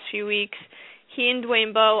the last few weeks. He and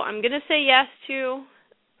Dwayne Bowe, I'm going to say yes to.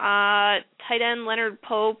 Tight end Leonard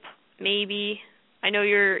Pope, maybe. I know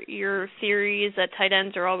your theory is that tight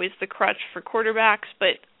ends are always the crutch for quarterbacks,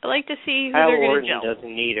 but I like to see who they're going to gel. Kyle Orton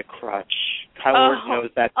doesn't need a crutch. Kyle Orton knows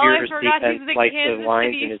that Bears defense likes the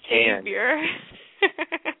lines in his hand.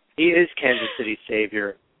 He is Kansas City's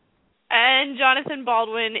savior. And Jonathan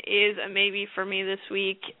Baldwin is a maybe for me this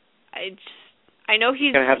week. I know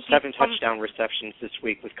he's going to have 7 touchdown receptions this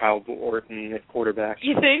week with Kyle Orton at quarterback.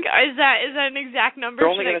 You think? Is that an exact number?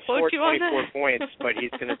 They're only going to score 24 points, but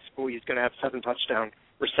he's going to have 7 touchdown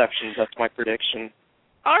receptions. That's my prediction.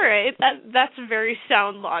 All right, that's very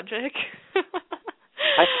sound logic.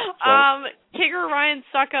 Kicker Ryan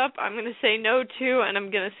Suckup, I'm going to say no to, and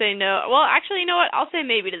I'm going to say no. Well, actually, you know what? I'll say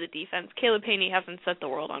maybe to the defense. Caleb Haney hasn't set the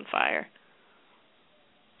world on fire.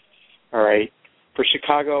 All right. For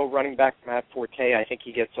Chicago, running back Matt Forte, I think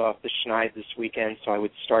he gets off the schneid this weekend, so I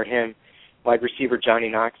would start him. Wide receiver Johnny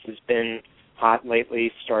Knox has been hot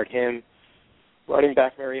lately. Start him. Running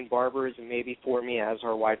back Marion Barber is a maybe for me, as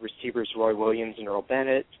are wide receivers Roy Williams and Earl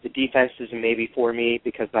Bennett. The defense is a maybe for me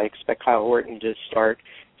because I expect Kyle Orton to start.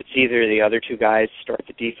 If it's either of the other two guys, start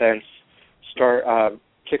the defense.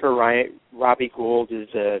 Kicker Robbie Gould is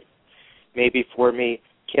a maybe for me.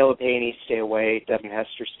 Caleb Haney, stay away. Devin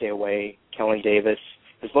Hester, stay away. Kellen Davis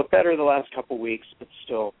has looked better the last couple of weeks, but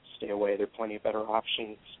still stay away. There are plenty of better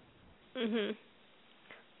options.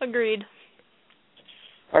 Agreed.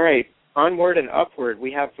 All right. Onward and upward,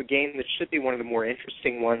 we have a game that should be one of the more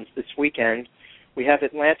interesting ones this weekend. We have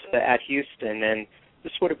Atlanta at Houston, and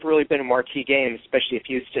this would have really been a marquee game, especially if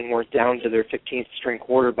Houston weren't down to their 15th string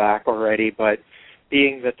quarterback already, but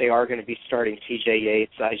being that they are going to be starting TJ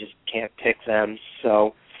Yates, I just can't pick them.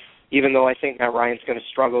 So even though I think Matt Ryan's going to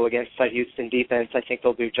struggle against that Houston defense, I think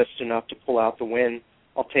they'll do just enough to pull out the win.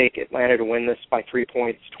 I'll take Atlanta to win this by 3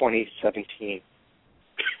 points, 20-17.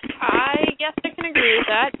 I guess I can agree with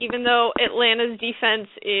that, even though Atlanta's defense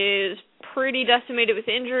is pretty decimated with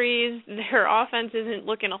injuries. Their offense isn't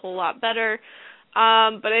looking a whole lot better.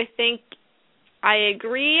 But I think I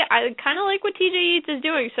agree. I kind of like what TJ Yates is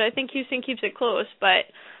doing, so I think Houston keeps it close. But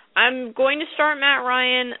I'm going to start Matt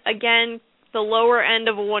Ryan. Again, the lower end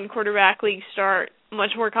of a 1-quarterback league start.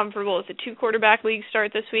 Much more comfortable with a 2-quarterback league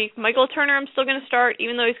start this week. Michael Turner I'm still going to start,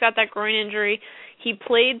 even though he's got that groin injury. He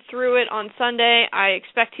played through it on Sunday. I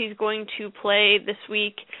expect he's going to play this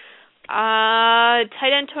week.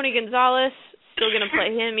 Tight end Tony Gonzalez, still going to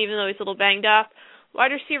play him, even though he's a little banged up.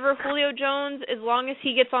 Wide receiver Julio Jones, as long as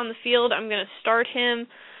he gets on the field, I'm going to start him.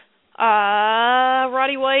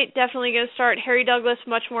 Roddy White, definitely going to start. Harry Douglas,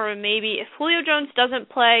 much more of a maybe. If Julio Jones doesn't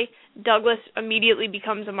play, Douglas immediately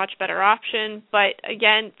becomes a much better option. But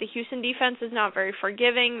again, the Houston defense is not very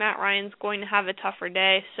forgiving. Matt Ryan's going to have a tougher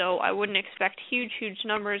day, so I wouldn't expect huge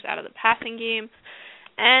numbers out of the passing game.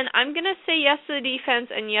 And I'm going to say yes to the defense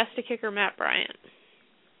and yes to kicker Matt Bryant.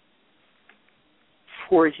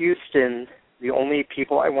 For Houston, the only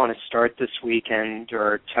people I want to start this weekend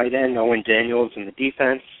are tight end Owen Daniels in the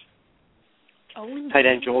defense. Tight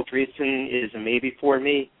end Joel Dreesen is a maybe for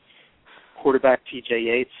me. Quarterback TJ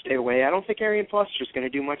Yates, stay away. I don't think Arian Foster's going to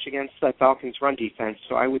do much against that Falcons run defense,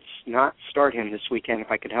 so I would not start him this weekend if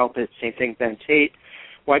I could help it. Same thing, Ben Tate.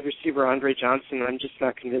 Wide receiver Andre Johnson, I'm just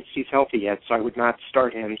not convinced he's healthy yet, so I would not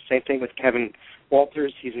start him. Same thing with Kevin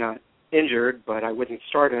Walters. He's not injured, but I wouldn't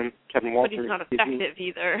start him. Kevin Walters. But he's not effective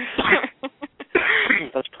either.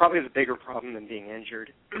 That's probably the bigger problem than being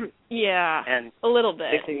injured. Yeah, and a little bit.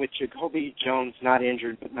 Same thing with Jacoby Jones, not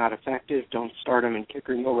injured but not effective. Don't start him. And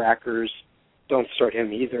kicker Neil Rackers, don't start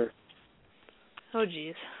him either. Oh,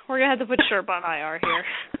 geez. We're going to have to put Sherp on IR here.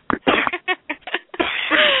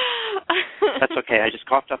 That's okay. I just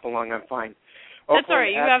coughed up along. I'm fine. That's all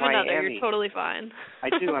right. You have Miami. another. You're totally fine. I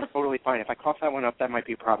do. I'm totally fine. If I cough that one up, that might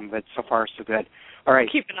be a problem, but so far, so good. All right.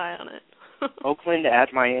 Keep an eye on it. Oakland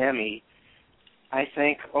at Miami. I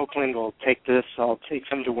think Oakland will take this. I'll take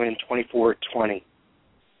them to win 24-20.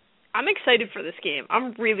 I'm excited for this game.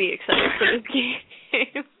 I'm really excited for this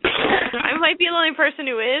game. I might be the only person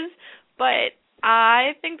who is, but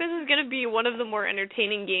I think this is going to be one of the more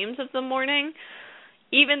entertaining games of the morning,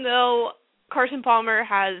 even though Carson Palmer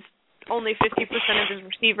has only 50% of his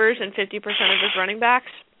receivers and 50% of his running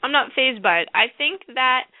backs. I'm not fazed by it. I think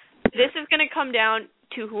that this is going to come down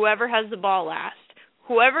to whoever has the ball last.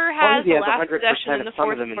 Whoever has the last possession in the fourth quarter. 100% of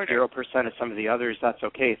some of them and 0% of some of the others, that's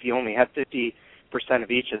okay. If you only had 50%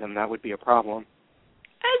 of each of them, that would be a problem.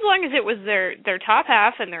 As long as it was their top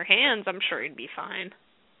half in their hands, I'm sure it'd be fine.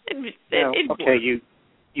 Okay,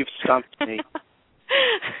 you've stumped me.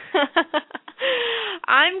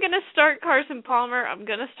 I'm going to start Carson Palmer. I'm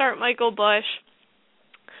going to start Michael Bush.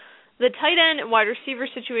 The tight end and wide receiver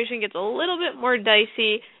situation gets a little bit more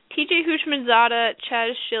dicey. TJ Houshmandzadeh,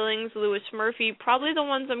 Chaz Schillings, Lewis Murphy, probably the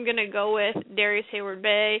ones I'm going to go with. Darius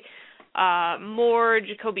Hayward-Bay, Moore,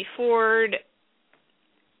 Jacoby Ford.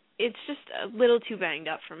 It's just a little too banged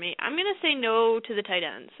up for me. I'm going to say no to the tight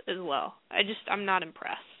ends as well. I'm not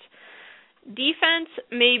impressed. Defense,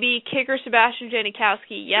 maybe. Kicker Sebastian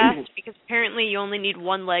Janikowski, yes, because apparently you only need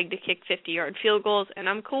one leg to kick 50-yard field goals, and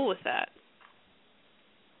I'm cool with that.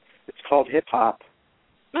 It's called hip-hop.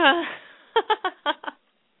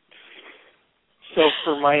 So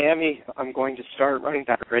for Miami, I'm going to start running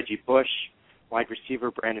back Reggie Bush, wide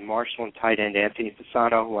receiver Brandon Marshall, and tight end Anthony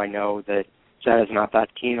Fasano, who I know that Zed is not that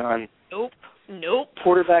keen on. Nope.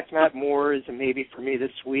 Quarterback Matt Moore is a maybe for me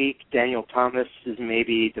this week. Daniel Thomas is a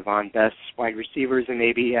maybe. Devon Best, wide receiver, is a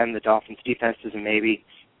maybe. And the Dolphins defense is a maybe.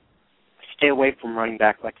 Stay away from running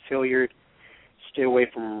back Lex Hilliard. Stay away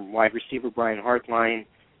from wide receiver Brian Hartline.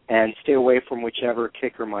 And stay away from whichever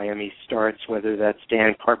kicker Miami starts, whether that's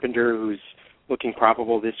Dan Carpenter, who's looking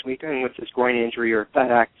probable this weekend with his groin injury, or if that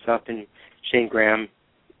acts up and Shane Graham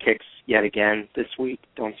kicks yet again this week,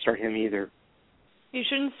 don't start him either. You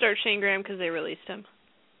shouldn't start Shane Graham because they released him.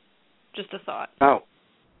 Just a thought. Oh,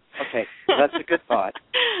 okay. Well, that's a good thought.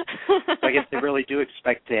 So I guess they really do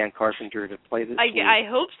expect Dan Carpenter to play this week. I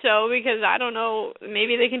hope so, because I don't know.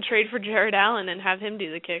 Maybe they can trade for Jared Allen and have him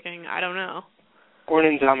do the kicking. I don't know.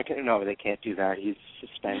 Gordon Dominican, no, they can't do that. He's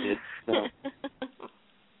suspended. So.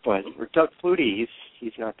 But Doug Flutie,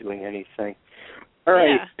 he's not doing anything. All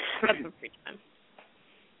right. Yeah, that's a free time.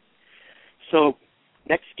 So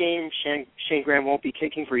next game, Shane Graham won't be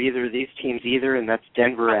kicking for either of these teams either, and that's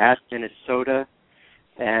Denver at Minnesota.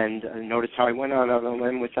 And notice how I went out on a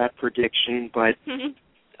limb with that prediction, but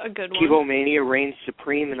a good one. Tebow Mania reigns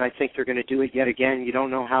supreme, and I think they're going to do it yet again. You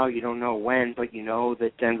don't know how, you don't know when, but you know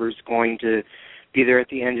that Denver's going to be there at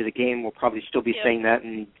the end of the game. We'll probably still be saying that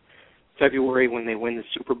in February when they win the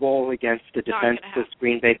Super Bowl against the defenseless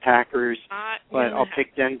Green Bay Packers. But I'll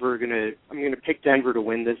pick Denver. I'm going to pick Denver to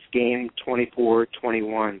win this game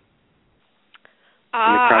 24-21.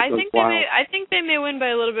 I think they may win by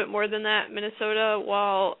a little bit more than that. Minnesota,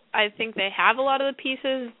 while I think they have a lot of the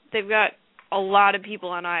pieces, they've got a lot of people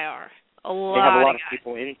on IR. They have a lot of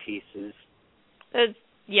people in pieces.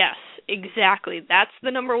 Yes, exactly. That's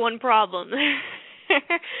the number one problem.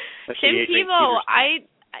 Tim Tebow,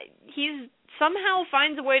 he's somehow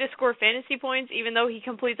finds a way to score fantasy points, even though he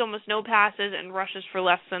completes almost no passes and rushes for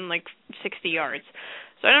less than 60 yards.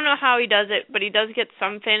 So I don't know how he does it, but he does get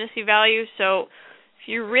some fantasy value. So if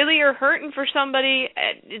you really are hurting for somebody,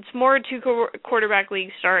 it's more a two-quarterback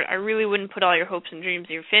league start. I really wouldn't put all your hopes and dreams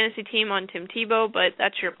of your fantasy team on Tim Tebow, but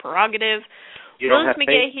that's your prerogative. You don't have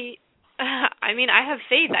faith? I mean, I have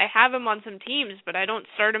faith. I have him on some teams, but I don't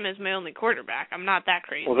start him as my only quarterback. I'm not that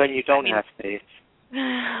crazy. Well, then you don't have faith.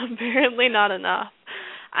 Apparently not enough.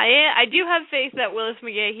 I do have faith that Willis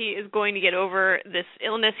McGahee is going to get over this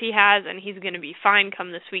illness he has, and he's going to be fine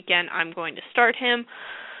come this weekend. I'm going to start him.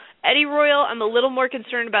 Eddie Royal, I'm a little more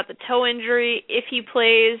concerned about the toe injury. If he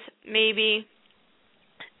plays, maybe.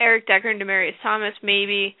 Eric Decker and Demaryius Thomas,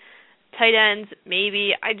 maybe. Tight ends,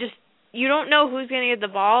 maybe. You don't know who's going to get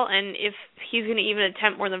the ball and if he's going to even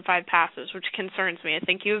attempt more than 5 passes, which concerns me. I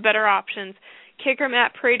think you have better options. Kicker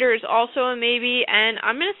Matt Prater is also a maybe, and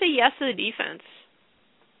I'm going to say yes to the defense.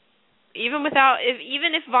 Even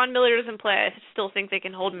if Von Miller doesn't play, I still think they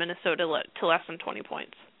can hold Minnesota to less than 20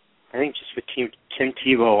 points. I think just with Tim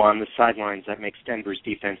Tebow on the sidelines, that makes Denver's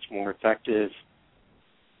defense more effective.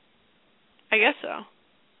 I guess so.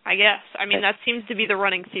 I mean, that seems to be the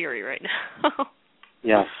running theory right now.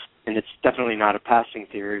 Yes, and it's definitely not a passing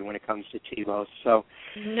theory when it comes to Tebow. So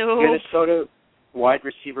no. Minnesota wide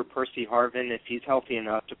receiver Percy Harvin, if he's healthy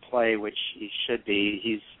enough to play, which he should be,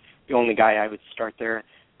 he's the only guy I would start there.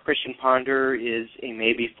 Christian Ponder is a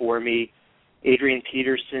maybe for me. Adrian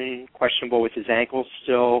Peterson, questionable with his ankle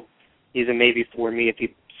still. He's a maybe for me. If he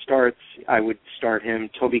starts, I would start him.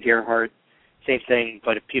 Toby Gerhart, same thing,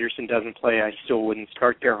 but if Peterson doesn't play, I still wouldn't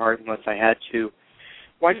start Gerhart unless I had to.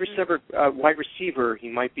 Wide receiver, he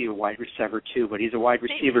might be a wide receiver too, but he's a wide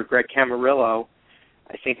receiver. Greg Camarillo,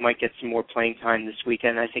 I think might get some more playing time this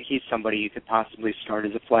weekend. I think he's somebody you could possibly start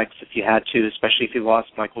as a flex if you had to, especially if you lost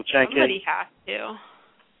Michael Jenkins. Somebody has to.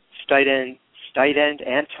 Tight end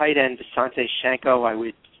and tight end Asante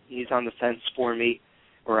Shanko, he's on the fence for me,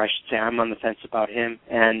 or I should say I'm on the fence about him,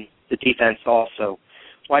 and the defense also.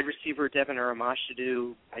 Wide receiver Devin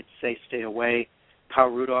Aramashadu, I'd say stay away. Kyle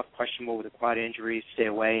Rudolph, questionable with a quad injury, stay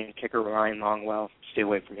away. And kicker Ryan Longwell, stay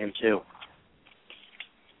away from him too.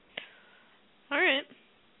 All right.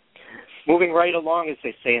 Moving right along, as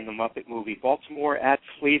they say in the Muppet movie, Baltimore at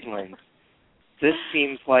Cleveland. This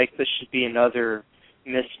seems like this should be another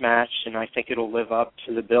mismatch, and I think it'll live up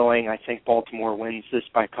to the billing. I think Baltimore wins this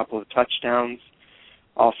by a couple of touchdowns.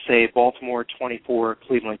 I'll say Baltimore 24,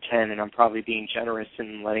 Cleveland 10, and I'm probably being generous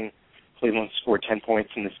in letting Cleveland score 10 points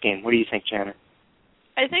in this game. What do you think, Janet?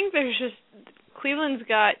 I think there's just Cleveland's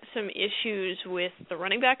got some issues with the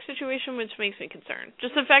running back situation, which makes me concerned.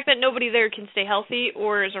 Just the fact that nobody there can stay healthy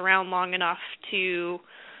or is around long enough to,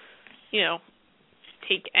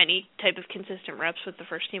 take any type of consistent reps with the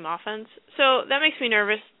first-team offense. So that makes me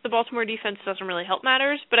nervous. The Baltimore defense doesn't really help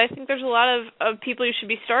matters, but I think there's a lot of people you should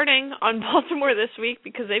be starting on Baltimore this week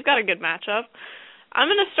because they've got a good matchup. I'm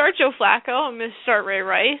going to start Joe Flacco. I'm going to start Ray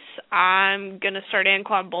Rice. I'm going to start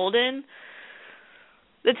Anquan Boldin.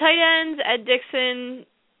 The tight ends, Ed Dixon,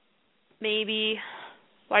 maybe.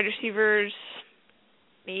 Wide receivers,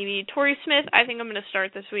 maybe. Torrey Smith, I think I'm going to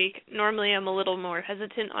start this week. Normally I'm a little more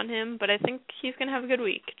hesitant on him, but I think he's going to have a good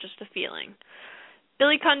week. Just a feeling.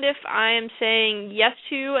 Billy Cundiff, I am saying yes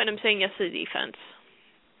to, and I'm saying yes to the defense.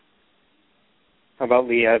 How about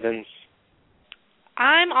Lee Evans?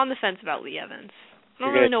 I'm on the fence about Lee Evans. I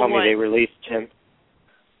don't You're really know tell me what. they released him.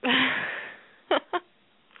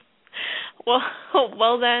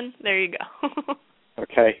 Well then, there you go.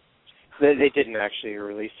 Okay. They didn't actually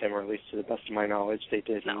release him, or at least to the best of my knowledge, they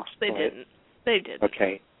didn't. No, they didn't. They didn't.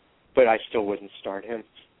 Okay. But I still wouldn't start him.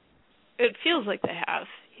 It feels like they have.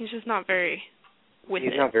 He's just not very with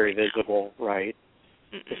He's it. not very visible, right?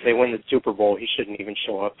 If they win the Super Bowl, he shouldn't even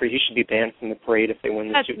show up. He should be banned from the parade if they win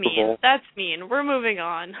the Super Bowl. That's mean. We're moving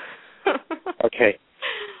on. Okay.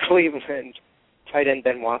 Cleveland, tight end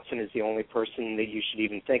Ben Watson is the only person that you should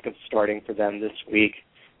even think of starting for them this week,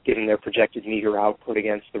 given their projected meager output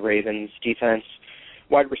against the Ravens defense.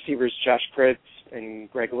 Wide receivers Josh Cribbs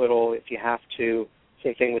and Greg Little, if you have to.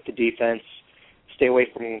 Same thing with the defense. Stay away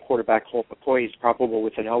from quarterback Colt McCoy. He's probable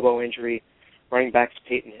with an elbow injury. Running backs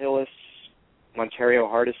Peyton Hillis. Montario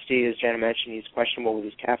Hardesty, as Jana mentioned, he's questionable with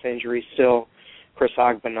his calf injury still. Chris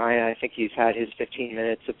Agbanaya, I think he's had his 15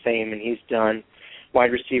 minutes of fame and he's done.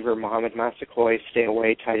 Wide receiver Mohamed Massaquoi, stay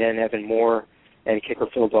away. Tight end Evan Moore and kicker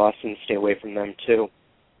Phil Dawson, stay away from them too.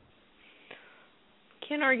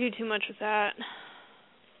 Can't argue too much with that.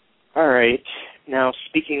 All right. Now,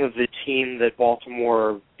 speaking of the team that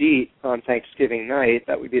Baltimore beat on Thanksgiving night,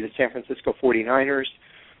 that would be the San Francisco 49ers.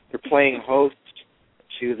 They're playing host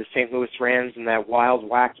to the St. Louis Rams in that wild,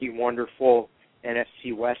 wacky, wonderful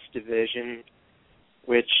NFC West division,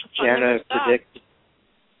 which Jana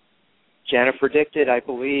predicted, I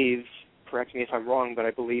believe, correct me if I'm wrong, but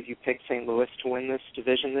I believe you picked St. Louis to win this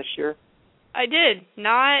division this year? I did.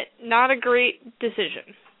 Not a great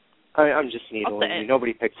decision. I'm just needling you.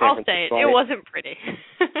 Nobody picked San Francisco. I'll say it. It wasn't pretty.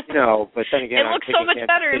 No, but then again, it looked so much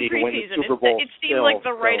better in preseason. It seemed like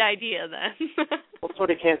the right idea then. Well, so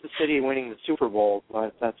did Kansas City winning the Super Bowl,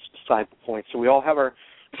 but that's beside the point. So we all have our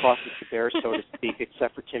crosses to bear, so to speak,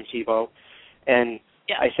 except for Tim Tebow. And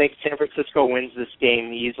yeah. I think San Francisco wins this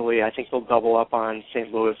game easily. I think they'll double up on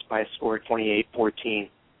St. Louis by a score of 28-14.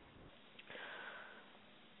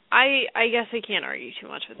 I guess I can't argue too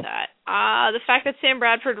much with that. The fact that Sam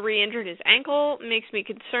Bradford re-injured his ankle makes me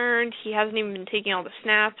concerned. He hasn't even been taking all the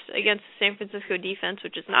snaps against the San Francisco defense,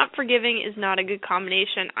 which is not forgiving, is not a good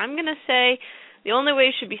combination. I'm going to say the only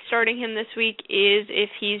way you should be starting him this week is if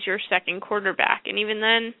he's your second quarterback. And even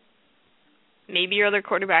then, maybe your other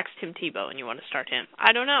quarterback's Tim Tebow and you want to start him.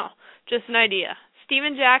 I don't know. Just an idea.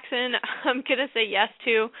 Steven Jackson, I'm going to say yes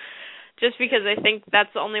to, just because I think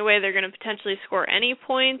that's the only way they're going to potentially score any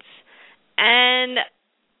points. And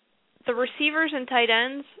the receivers and tight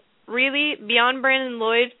ends, really, beyond Brandon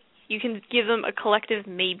Lloyd, you can give them a collective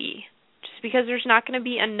maybe, just because there's not going to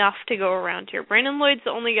be enough to go around here. Brandon Lloyd's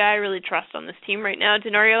the only guy I really trust on this team right now.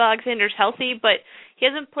 Denario Alexander's healthy, but he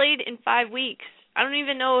hasn't played in 5 weeks. I don't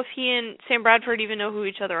even know if he and Sam Bradford even know who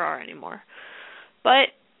each other are anymore.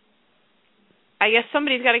 But I guess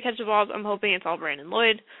somebody's got to catch the ball. I'm hoping it's all Brandon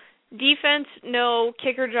Lloyd. Defense, no.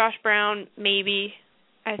 Kicker Josh Brown, maybe.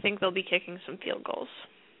 I think they'll be kicking some field goals.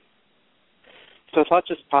 So a thought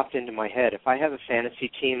just popped into my head. If I have a fantasy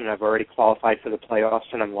team and I've already qualified for the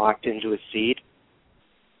playoffs and I'm locked into a seed,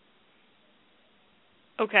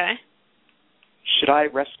 okay, should I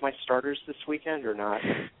rest my starters this weekend or not?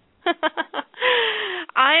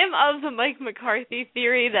 I am of the Mike McCarthy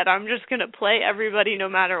theory that I'm just going to play everybody no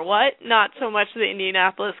matter what, not so much the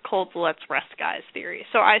Indianapolis Colts let's rest guys theory.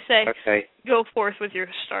 So I say Go forth with your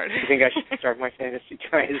starters. You think I should start my fantasy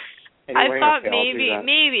guys anyway? I thought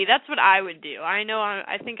maybe. That's what I would do. I know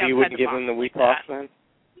I think you wouldn't give them the week off then?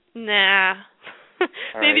 Nah.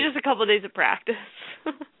 Maybe just a couple of days of practice.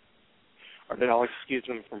 Or then I'll excuse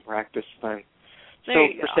them from practice then. There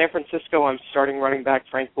so you for go. San Francisco, I'm starting running back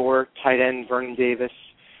Frank Gore, tight end Vernon Davis,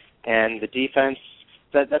 and the defense.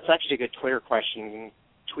 That's actually a good Twitter question.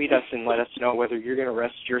 Tweet us and let us know whether you're going to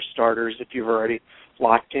rest your starters if you've already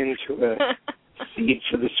locked into a seed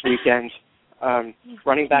for this weekend.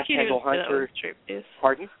 Running back Kendall Hunter.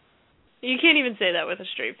 Pardon? You can't even say that with a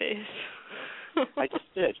straight face. I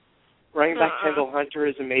just did. Running back Kendall Hunter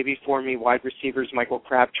is a maybe for me. Wide receivers Michael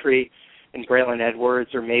Crabtree and Braylon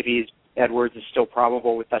Edwards, or maybe Edwards is still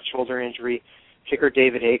probable with that shoulder injury. Kicker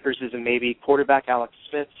David Akers is a maybe. Quarterback Alex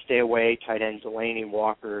Smith, stay away. Tight end Delaney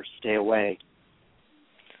Walker, stay away.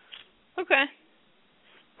 Okay.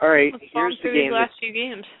 All right, Let's here's the these game. Last few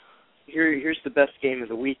games. Here's the best game of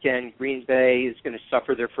the weekend. Green Bay is going to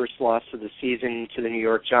suffer their first loss of the season to the New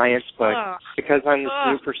York Giants, but because I'm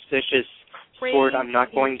the superstitious sort, I'm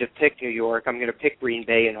not going to pick New York. I'm going to pick Green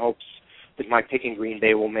Bay in hopes that my picking Green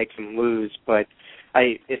Bay will make them lose. But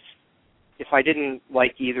if I didn't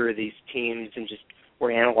like either of these teams and just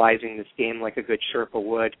were analyzing this game like a good Sherpa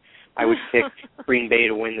would, I would pick Green Bay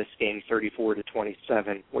to win this game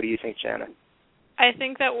 34-27. What do you think, Shannon? I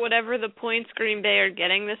think that whatever the points Green Bay are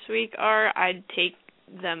getting this week are, I'd take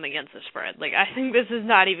them against the spread. Like, I think this is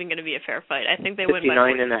not even going to be a fair fight. I think they win by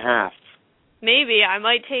 59.5. Maybe. I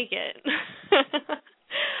might take it.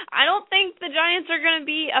 I don't think the Giants are going to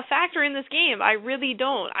be a factor in this game. I really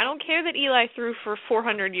don't. I don't care that Eli threw for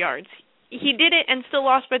 400 yards. He did it and still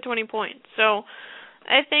lost by 20 points. So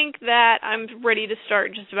I think that I'm ready to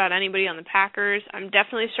start just about anybody on the Packers. I'm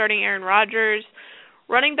definitely starting Aaron Rodgers.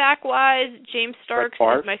 Running back-wise, James Starks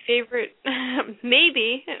is my favorite.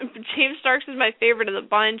 Maybe. James Starks is my favorite of the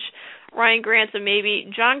bunch. Ryan Grant's a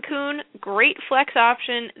maybe. John Kuhn, great flex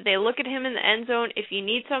option. They look at him in the end zone. If you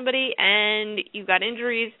need somebody and you've got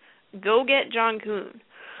injuries, go get John Kuhn.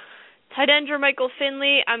 Tight end Michael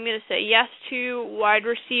Finley, I'm going to say yes to. Wide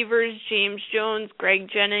receivers, James Jones, Greg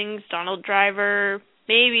Jennings, Donald Driver,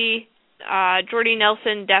 maybe. Jordy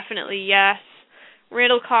Nelson, definitely yes.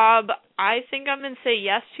 Randall Cobb, I think I'm going to say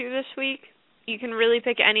yes to this week. You can really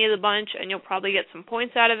pick any of the bunch, and you'll probably get some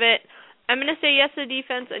points out of it. I'm going to say yes to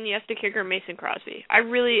defense and yes to kicker Mason Crosby. I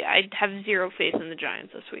have zero faith in the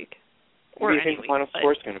Giants this week. What do you think the final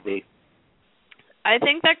score is going to be? I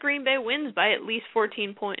think that Green Bay wins by at least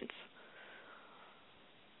 14 points.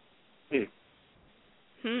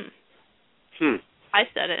 I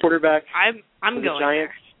said it. Quarterback. I'm going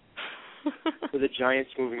Giants. For the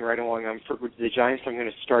Giants, moving right along, for the Giants, I'm going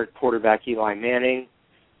to start quarterback Eli Manning.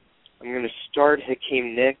 I'm going to start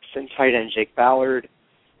Hakeem Nicks and tight end Jake Ballard.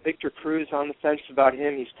 Victor Cruz on the fence about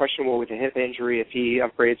him. He's questionable with a hip injury. If he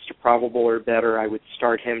upgrades to probable or better, I would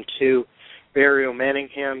start him too. Barrio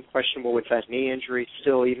Manningham, questionable with that knee injury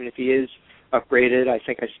still, even if he is upgraded. I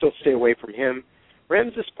think I still stay away from him.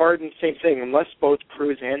 Ramses Barden, same thing. Unless both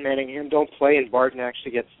Cruz and Manningham don't play and Barden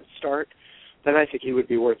actually gets the start, then I think he would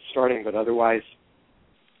be worth starting, but otherwise,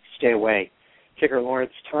 stay away. Kicker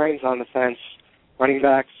Lawrence Tynes on the fence. Running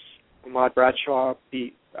backs, Ahmad Bradshaw,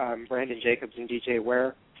 Brandon Jacobs, and DJ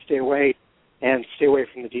Ware. Stay away, and stay away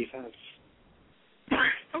from the defense.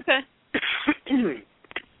 Okay.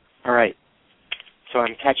 All right. So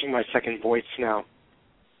I'm catching my second voice now.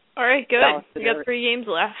 All right, good. We got 3 games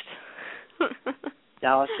left.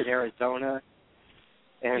 Dallas at Arizona.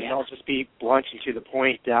 And I'll just be blunt and to the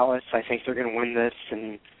point. Dallas, I think they're going to win this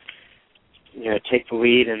and take the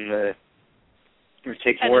lead or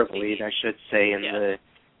take more of the lead, I should say, in the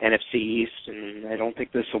NFC East. And I don't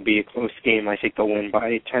think this will be a close game. I think they'll win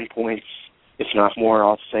by 10 points, if not more.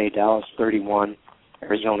 I'll say Dallas 31,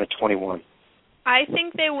 Arizona 21. I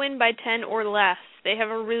think they win by 10 or less. They have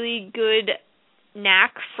a really good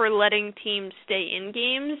knack for letting teams stay in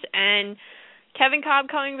games, and Kevin Cobb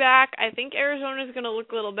coming back, I think Arizona is going to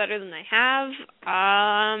look a little better than they have.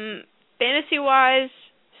 Fantasy-wise,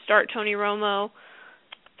 start Tony Romo.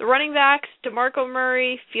 The running backs, DeMarco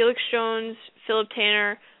Murray, Felix Jones, Philip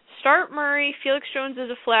Tanner. Start Murray. Felix Jones is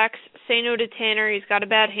a flex. Say no to Tanner. He's got a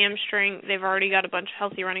bad hamstring. They've already got a bunch of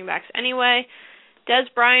healthy running backs anyway. Des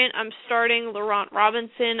Bryant, I'm starting. Laurent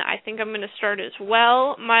Robinson, I think I'm going to start as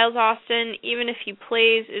well. Miles Austin, even if he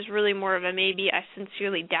plays, is really more of a maybe. I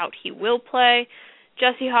sincerely doubt he will play.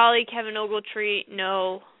 Jesse Holley, Kevin Ogletree,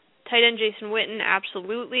 no. Tight end Jason Witten,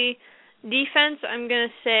 absolutely. Defense, I'm going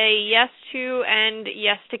to say yes to, and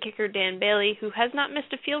yes to kicker Dan Bailey, who has not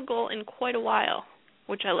missed a field goal in quite a while,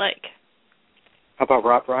 which I like. How about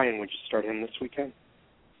Rob Ryan? Would you start him this weekend?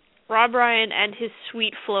 Rob Ryan and his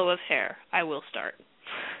sweet flow of hair, I will start.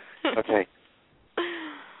 Okay.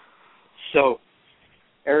 So,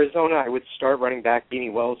 Arizona, I would start running back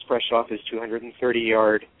Beanie Wells, fresh off his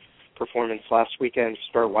 230-yard performance last weekend.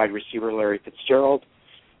 Start wide receiver Larry Fitzgerald.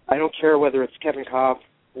 I don't care whether it's Kevin Cobb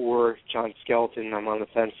or John Skelton. I'm on the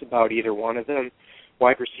fence about either one of them.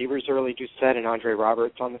 Wide receivers, Early Doucette and Andre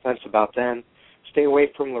Roberts, on the fence about them. Stay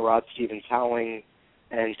away from Lerod Stevens-Howling.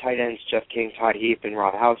 And tight ends, Jeff King, Todd Heap, and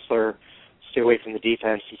Rob Hausler. Stay away from the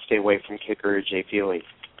defense and stay away from kicker Jay Feely.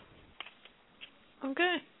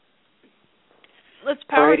 Okay. Let's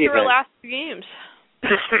power Alrighty through our then. last two games.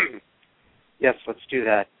 Yes, let's do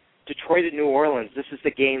that. Detroit at New Orleans. This is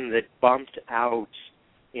the game that bumped out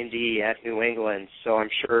Indy at New England, so I'm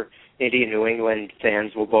sure Indy and New England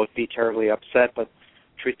fans will both be terribly upset, but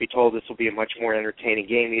truth be told, this will be a much more entertaining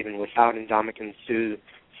game, even without Ndamukong Suh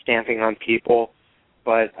stamping on people.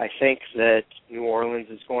 But I think that New Orleans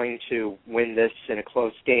is going to win this in a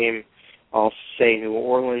close game. I'll say New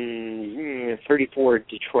Orleans 34,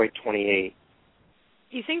 Detroit 28.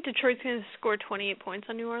 You think Detroit's going to score 28 points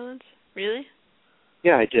on New Orleans? Really?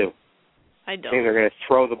 Yeah, I do. I I don't. think they're going to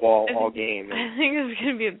throw the ball all game. I think it's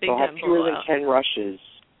going to be a big They'll have time fewer than blowout. 10 rushes.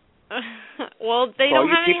 Well, they So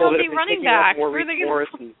don't you have any people that healthy have been running picking up backs. Maurice Where are they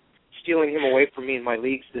Morris going and stealing him away from me in my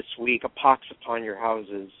leagues this week, a pox upon your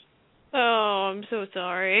houses. Oh, I'm so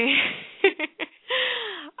sorry.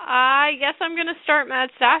 I guess I'm going to start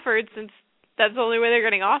Matt Stafford since that's the only way they're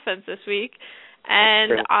getting offense this week.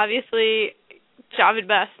 And obviously,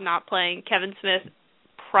 Javid Best not playing. Kevin Smith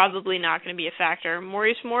probably not going to be a factor.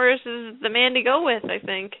 Maurice Morris is the man to go with, I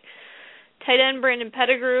think. Tight end Brandon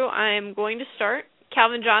Pettigrew, I'm going to start.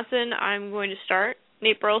 Calvin Johnson, I'm going to start.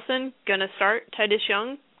 Nate Burleson, going to start. Titus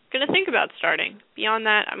Young, going to think about starting. Beyond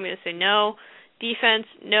that, I'm going to say no. Defense,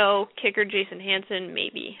 no. Kicker Jason Hansen,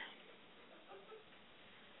 maybe.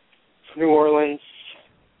 New Orleans,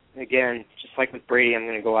 again, just like with Brady, I'm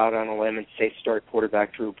going to go out on a limb and say start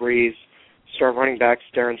quarterback Drew Brees. Start running backs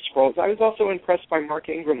Darren Sproles. I was also impressed by Mark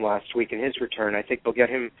Ingram last week in his return. I think they'll get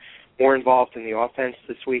him more involved in the offense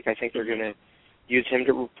this week. I think they're going to use him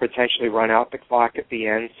to potentially run out the clock at the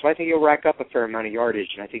end. So I think he'll rack up a fair amount of yardage,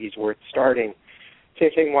 and I think he's worth starting. Same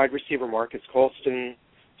thing, wide receiver Marcus Colston.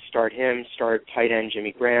 Start him. Start tight end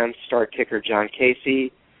Jimmy Graham. Start kicker John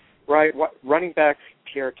Casey. Right, running back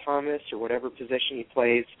Pierre Thomas or whatever position he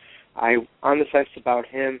plays. I'm on the fence about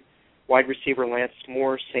him. Wide receiver Lance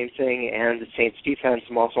Moore, same thing, and the Saints defense,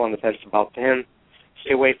 I'm also on the fence about him.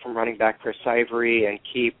 Stay away from running back Chris Ivory and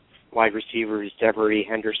keep wide receivers Devery,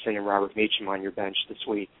 Henderson, and Robert Meacham on your bench this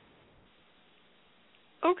week.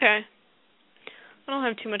 Okay. I don't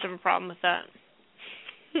have too much of a problem with that.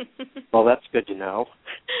 Well, that's good to know.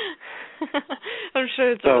 I'm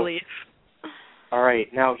sure it's a relief. All right,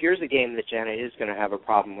 now here's a game that Janet is going to have a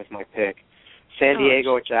problem with my pick. San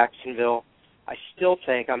Diego at Jacksonville. I still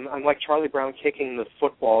think, I'm like Charlie Brown kicking the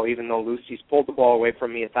football, even though Lucy's pulled the ball away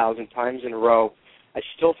from me 1,000 times in a row. I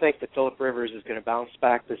still think that Phillip Rivers is going to bounce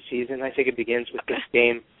back this season. I think it begins with this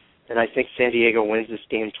game, and I think San Diego wins this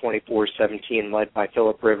game 24-17, led by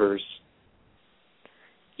Phillip Rivers.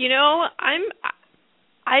 You know,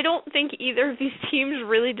 I don't think either of these teams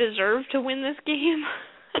really deserve to win this game.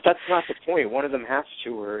 But that's not the point. One of them has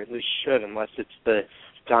to, or at least should, unless it's the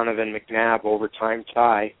Donovan McNabb overtime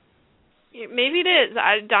tie. Maybe it is.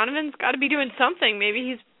 Donovan's got to be doing something.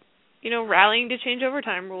 Maybe he's, rallying to change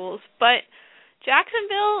overtime rules. But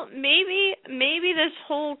Jacksonville, maybe this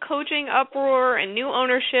whole coaching uproar and new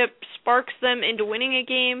ownership sparks them into winning a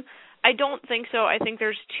game. I don't think so. I think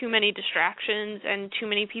there's too many distractions and too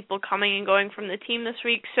many people coming and going from the team this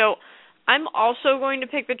week. So I'm also going to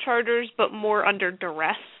pick the Chargers, but more under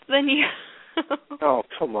duress than you. Oh,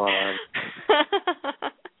 come on.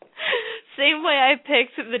 Same way I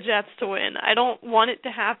picked the Jets to win. I don't want it to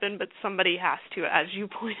happen, but somebody has to, as you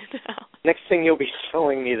pointed out. Next thing you'll be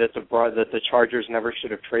telling me that the Chargers never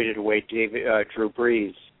should have traded away Drew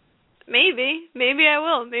Brees. Maybe I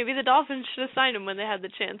will. Maybe the Dolphins should have signed him when they had the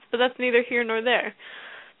chance, but that's neither here nor there.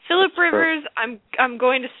 Phillip Rivers, I'm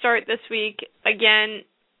going to start this week. Again,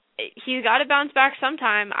 he's got to bounce back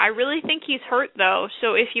sometime. I really think he's hurt, though,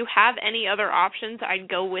 so if you have any other options, I'd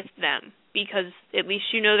go with them, because at least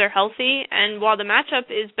they're healthy, and while the matchup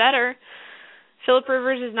is better, Phillip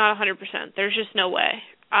Rivers is not 100%. There's just no way.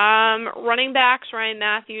 Running backs, Ryan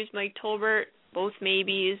Matthews, Mike Tolbert, both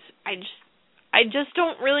maybes. I just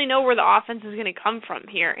don't really know where the offense is going to come from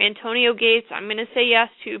here. Antonio Gates, I'm going to say yes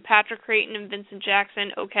to. Patrick Creighton and Vincent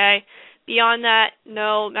Jackson, okay. Beyond that,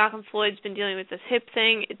 no. Malcolm Floyd's been dealing with this hip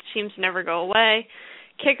thing. It seems to never go away.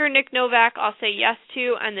 Kicker Nick Novak, I'll say yes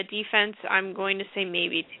to. And the defense, I'm going to say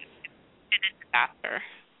maybe to. After.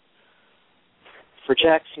 For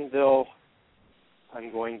Jacksonville, I'm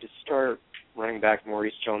going to start running back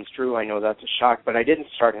Maurice Jones-Drew. I know that's a shock, but I didn't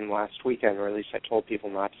start him last weekend, or at least I told people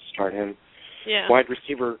not to start him. Yeah. Wide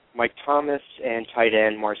receiver Mike Thomas and tight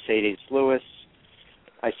end Mercedes Lewis.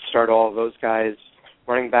 I start all of those guys.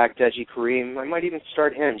 Running back Deji Kareem. I might even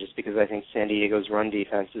start him just because I think San Diego's run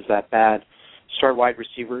defense is that bad. Start wide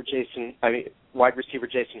receiver Jason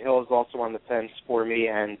Hill is also on the fence for me,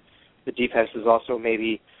 and the defense is also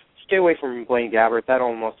maybe stay away from Blaine Gabbert. That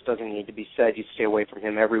almost doesn't need to be said. You stay away from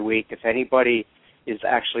him every week. If anybody is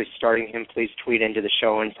actually starting him, please tweet into the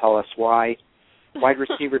show and tell us why. Wide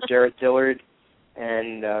receiver Jared Dillard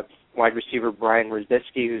and wide receiver Brian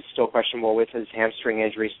Ruzitsky, who's still questionable with his hamstring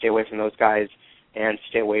injury. Stay away from those guys, and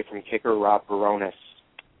stay away from kicker Rob Baronis.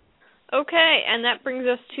 Okay, and that brings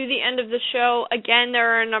us to the end of the show. Again,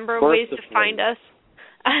 there are a number of ways to find us.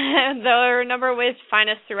 There are a number of ways to find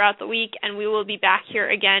us throughout the week, and we will be back here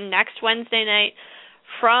again next Wednesday night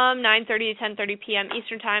from 9:30 to 10:30 p.m.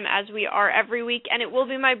 Eastern Time, as we are every week, and it will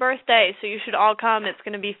be my birthday, so you should all come. It's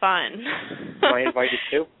going to be fun. Am I invited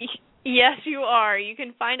too? Yes, you are. You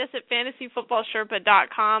can find us at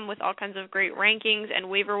fantasyfootballsherpa.com with all kinds of great rankings and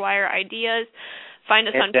waiver wire ideas. Find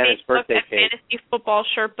us on Facebook at Fantasy Football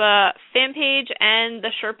Sherpa fan page and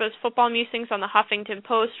the Sherpa's Football Musings on the Huffington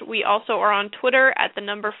Post. We also are on Twitter at the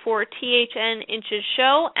number 4THN Inches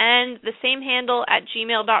Show and the same handle at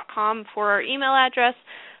gmail.com for our email address.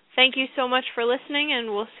 Thank you so much for listening,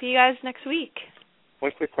 and we'll see you guys next week.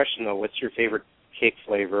 One quick question, though. What's your favorite cake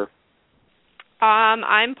flavor?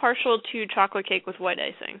 I'm partial to chocolate cake with white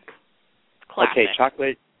icing. Classic. Okay,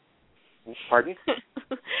 chocolate. Pardon?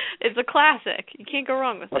 It's a classic. You can't go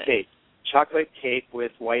wrong with it. Okay, chocolate cake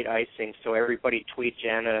with white icing. So everybody tweet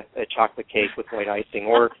Jana a chocolate cake with white icing,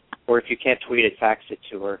 or if you can't tweet it, fax it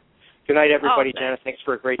to her. Good night, everybody. Jana, thanks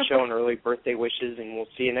for a great show and early birthday wishes, and we'll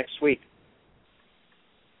see you next week.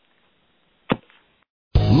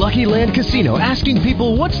 Lucky Land Casino, asking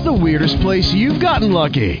people, what's the weirdest place you've gotten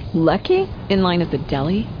lucky? Lucky? In line at the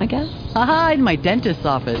deli, I guess? Aha, in my dentist's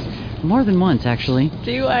office. More than once, actually.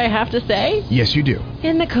 Do I have to say? Yes, you do.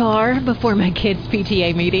 In the car before my kids'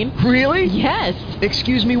 PTA meeting. Really? Yes.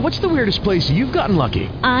 Excuse me, what's the weirdest place you've gotten lucky?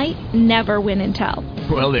 I never win and tell.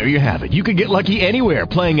 Well, there you have it. You can get lucky anywhere,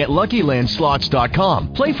 playing at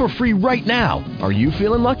LuckyLandSlots.com. Play for free right now. Are you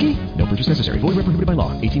feeling lucky? No purchase necessary. Void where prohibited by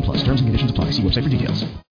law. 18+. Terms and conditions apply. See website for details.